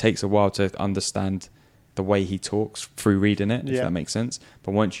takes a while to understand the way he talks through reading it, if that makes sense.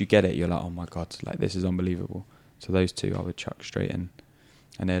 But once you get it, you're like, oh my God, like this is unbelievable. So those 2 I would chuck straight in.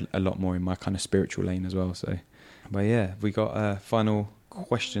 And they're a lot more in my kind of spiritual lane as well. So, but yeah, we got a final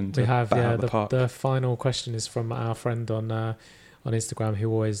question to the final question is from our friend on Instagram, who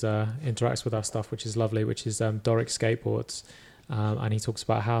always interacts with our stuff, which is lovely, which is Doric Skateboards. And he talks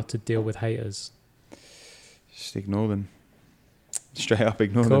about how to deal with haters. Just ignore them. Straight up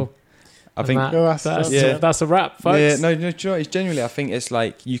ignore them. I think that's a wrap, folks. Yeah, no, it's genuinely, I think it's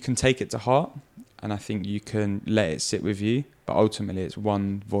like you can take it to heart, and I think you can let it sit with you, but ultimately it's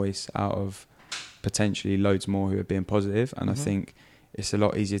one voice out of potentially loads more who are being positive, and I think it's a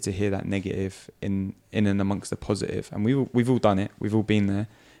lot easier to hear that negative in and amongst the positive. And we've all done it, we've all been there,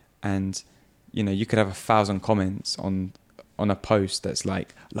 and you could have 1,000 comments on a post that's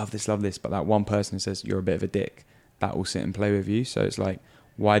like love this, but that one person who says you're a bit of a dick, that will sit and play with you. So it's like,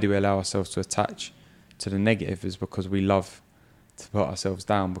 why do we allow ourselves to attach to the negative? Is because we love to put ourselves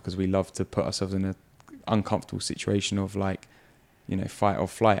down, because we love to put ourselves in an uncomfortable situation of like, you know, fight or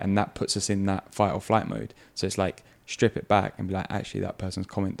flight, and that puts us in that fight or flight mode. So it's like, strip it back and be like, actually that person's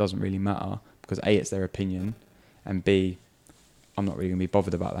comment doesn't really matter, because A, it's their opinion, and B, I'm not really going to be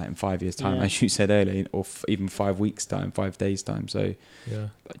bothered about that in 5 years time, as you said earlier, or even 5 weeks time, 5 days time. So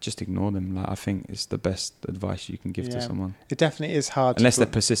just ignore them. Like, I think it's the best advice you can give to someone. It definitely is hard. Unless they're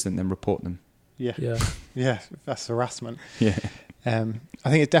persistent, then report them. Yeah, that's harassment. Yeah. I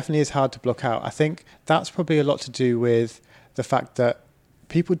think it definitely is hard to block out. I think that's probably a lot to do with the fact that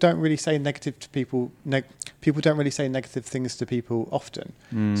people don't really say negative to people. People don't really say negative things to people often.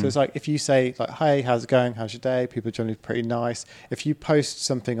 So it's like, if you say like, "Hey, how's it going? How's your day?" People are generally pretty nice. If you post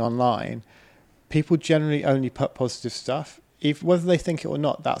something online, people generally only put positive stuff. Whether they think it or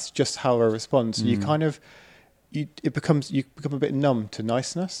not, that's just how they respond. So you become a bit numb to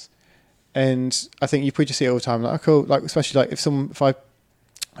niceness. And I think you probably just see it all the time. Like, oh, cool. Like, especially like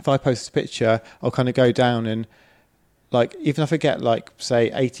if I post a picture, I'll kind of go down and, like, even if I get like, say,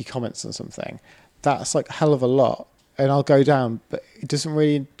 80 comments on something, that's like a hell of a lot. And I'll go down, but it doesn't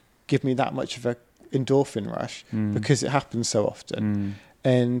really give me that much of a endorphin rush because it happens so often.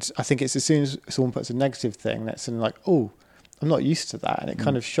 And I think it's as soon as someone puts a negative thing, that's like, oh, I'm not used to that. And it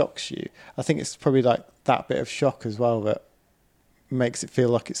kind of shocks you. I think it's probably like that bit of shock as well that makes it feel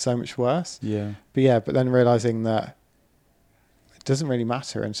like it's so much worse. Yeah. But then realizing that it doesn't really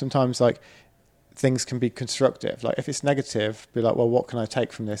matter. And sometimes like, things can be constructive. Like if it's negative, be like, well, what can I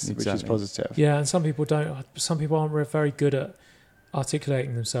take from this, which is positive? Yeah, and some people aren't very good at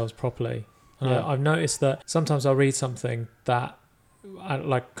articulating themselves properly. And I've noticed that sometimes I'll read something that,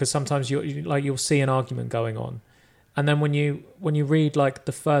 because sometimes you'll see an argument going on, and then when you read like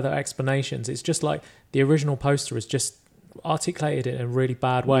the further explanations, it's just like the original poster has just articulated it in a really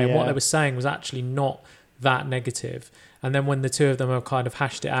bad way, and what they were saying was actually not that negative. And then when the two of them have kind of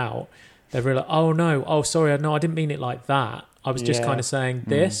hashed it out, they're really like, sorry, I didn't mean it like that. I was just kind of saying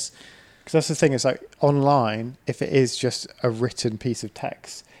this. Because that's the thing, it's like online, if it is just a written piece of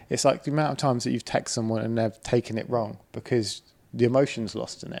text, it's like the amount of times that you've texted someone and they've taken it wrong because the emotion's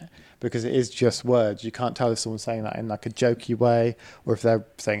lost in it, because it is just words. You can't tell if someone's saying that in like a jokey way, or if they're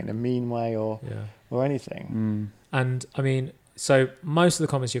saying it in a mean way, or anything. And I mean, so most of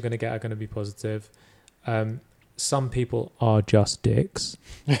the comments you're going to get are going to be positive. Some people are just dicks.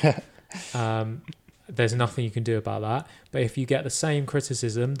 There's nothing you can do about that. But if you get the same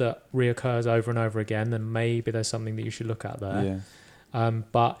criticism that reoccurs over and over again, then maybe there's something that you should look at there.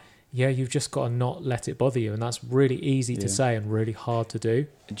 But you've just got to not let it bother you, and that's really easy to say and really hard to do.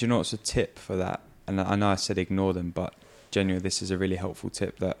 Do you know what's a tip for that? And I know I said ignore them, but genuinely this is a really helpful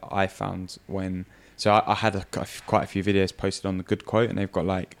tip that I found when... So I had quite a few videos posted on The Good Quote, and they've got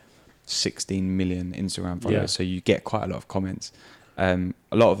like 16 million Instagram followers, so you get quite a lot of comments. A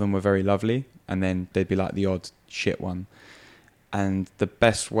lot of them were very lovely, and then there'd be like the odd shit one. And the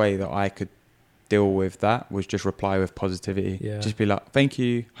best way that I could deal with that was just reply with positivity. Just be like, thank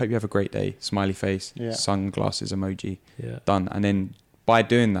you, hope you have a great day, smiley face, sunglasses emoji, done. And then by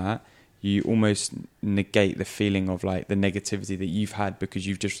doing that, you almost negate the feeling of like the negativity that you've had, because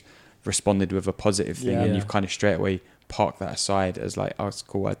you've just responded with a positive thing, and you've kind of straight away parked that aside as like, oh, it's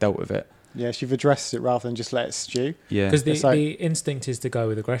cool, I dealt with it. Yes, you've addressed it rather than just let it stew. Yeah, because the instinct is to go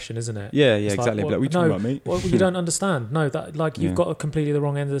with aggression, isn't it? Yeah, it's exactly. Like, we talking about me. Well, you don't understand. No, that like you've got completely the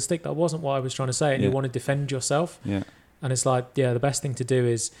wrong end of the stick. That wasn't what I was trying to say, and you want to defend yourself. Yeah, and it's like, the best thing to do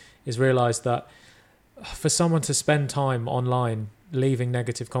is realise that for someone to spend time online leaving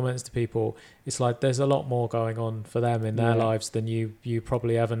negative comments to people, it's like there's a lot more going on for them in their lives than you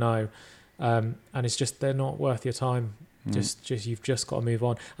probably ever know, and it's just they're not worth your time. Just you've just got to move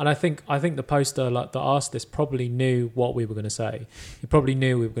on. And I think the poster that asked this probably knew what we were going to say. He probably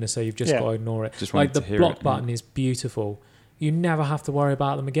knew we were going to say you've just got to ignore it. Just like the block button is beautiful. You never have to worry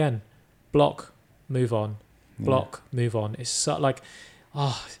about them again. Block, move on. Block, move on. It's so, like,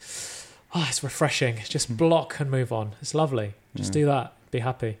 it's refreshing. Just block and move on. It's lovely. Just do that. Be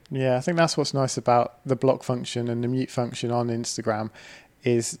happy. Yeah, I think that's what's nice about the block function and the mute function on Instagram,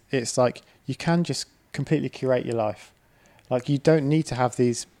 is it's like you can just completely curate your life. Like, you don't need to have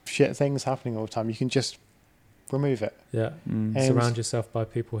these shit things happening all the time. You can just remove it. Yeah. Surround yourself by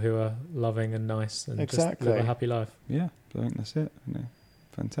people who are loving and nice and just live a happy life. Yeah, I think that's it. Yeah.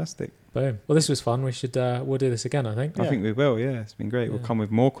 Fantastic. Boom. Well, this was fun. We should we'll do this again, I think. I think we will, it's been great. We'll come with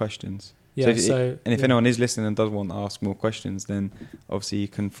more questions. Yeah, if anyone is listening and does want to ask more questions, then obviously you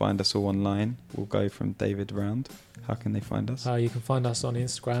can find us all online. We'll go from David round. How can they find us? You can find us on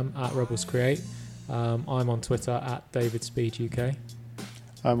Instagram at Rebels Create. I'm on Twitter at DavidSpeedUK.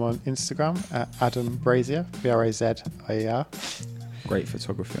 I'm on Instagram at Adam Brazier, Brazier. Great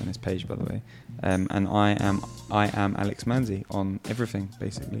photography on his page, by the way. And I am Alex Manzi on everything,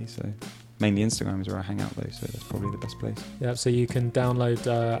 basically. So mainly Instagram is where I hang out, though. So that's probably the best place. Yeah, so you can download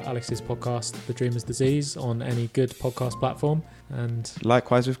Alex's podcast, The Dreamer's Disease, on any good podcast platform. And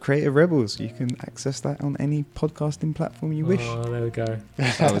likewise with Creative Rebels, you can access that on any podcasting platform you wish. Oh, there we go.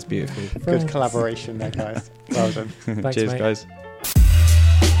 That was beautiful. Good collaboration there, guys. Well done. Thanks, Cheers, mate. guys.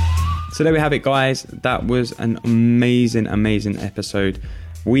 So there we have it, guys. That was an amazing episode.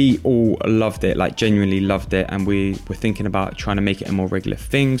 We all loved it, like genuinely loved it, and we were thinking about trying to make it a more regular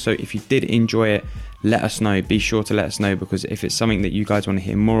thing. So if you did enjoy it, let us know. Be sure to let us know, because if it's something that you guys want to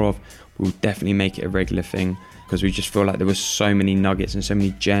hear more of, we'll definitely make it a regular thing, because we just feel like there was so many nuggets and so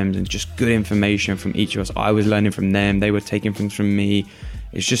many gems and just good information from each of us. I was learning from them, they were taking things from me.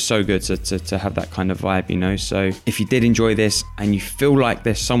 It's just so good to have that kind of vibe, you know. So if you did enjoy this and you feel like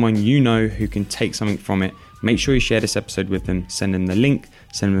there's someone you know who can take something from it, make sure you share this episode with them. Send them the link,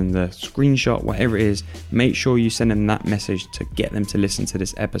 send them the screenshot, whatever it is. Make sure you send them that message to get them to listen to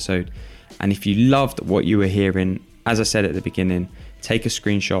this episode. And if you loved what you were hearing, as I said at the beginning, take a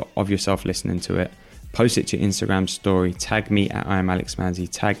screenshot of yourself listening to it, post it to your Instagram story, tag me at I am Alex Manzi,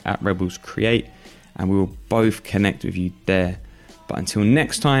 tag at Rebels Create, and we will both connect with you there. But until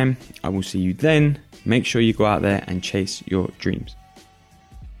next time, I will see you then. Make sure you go out there and chase your dreams.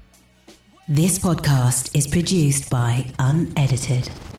 This podcast is produced by Unedited.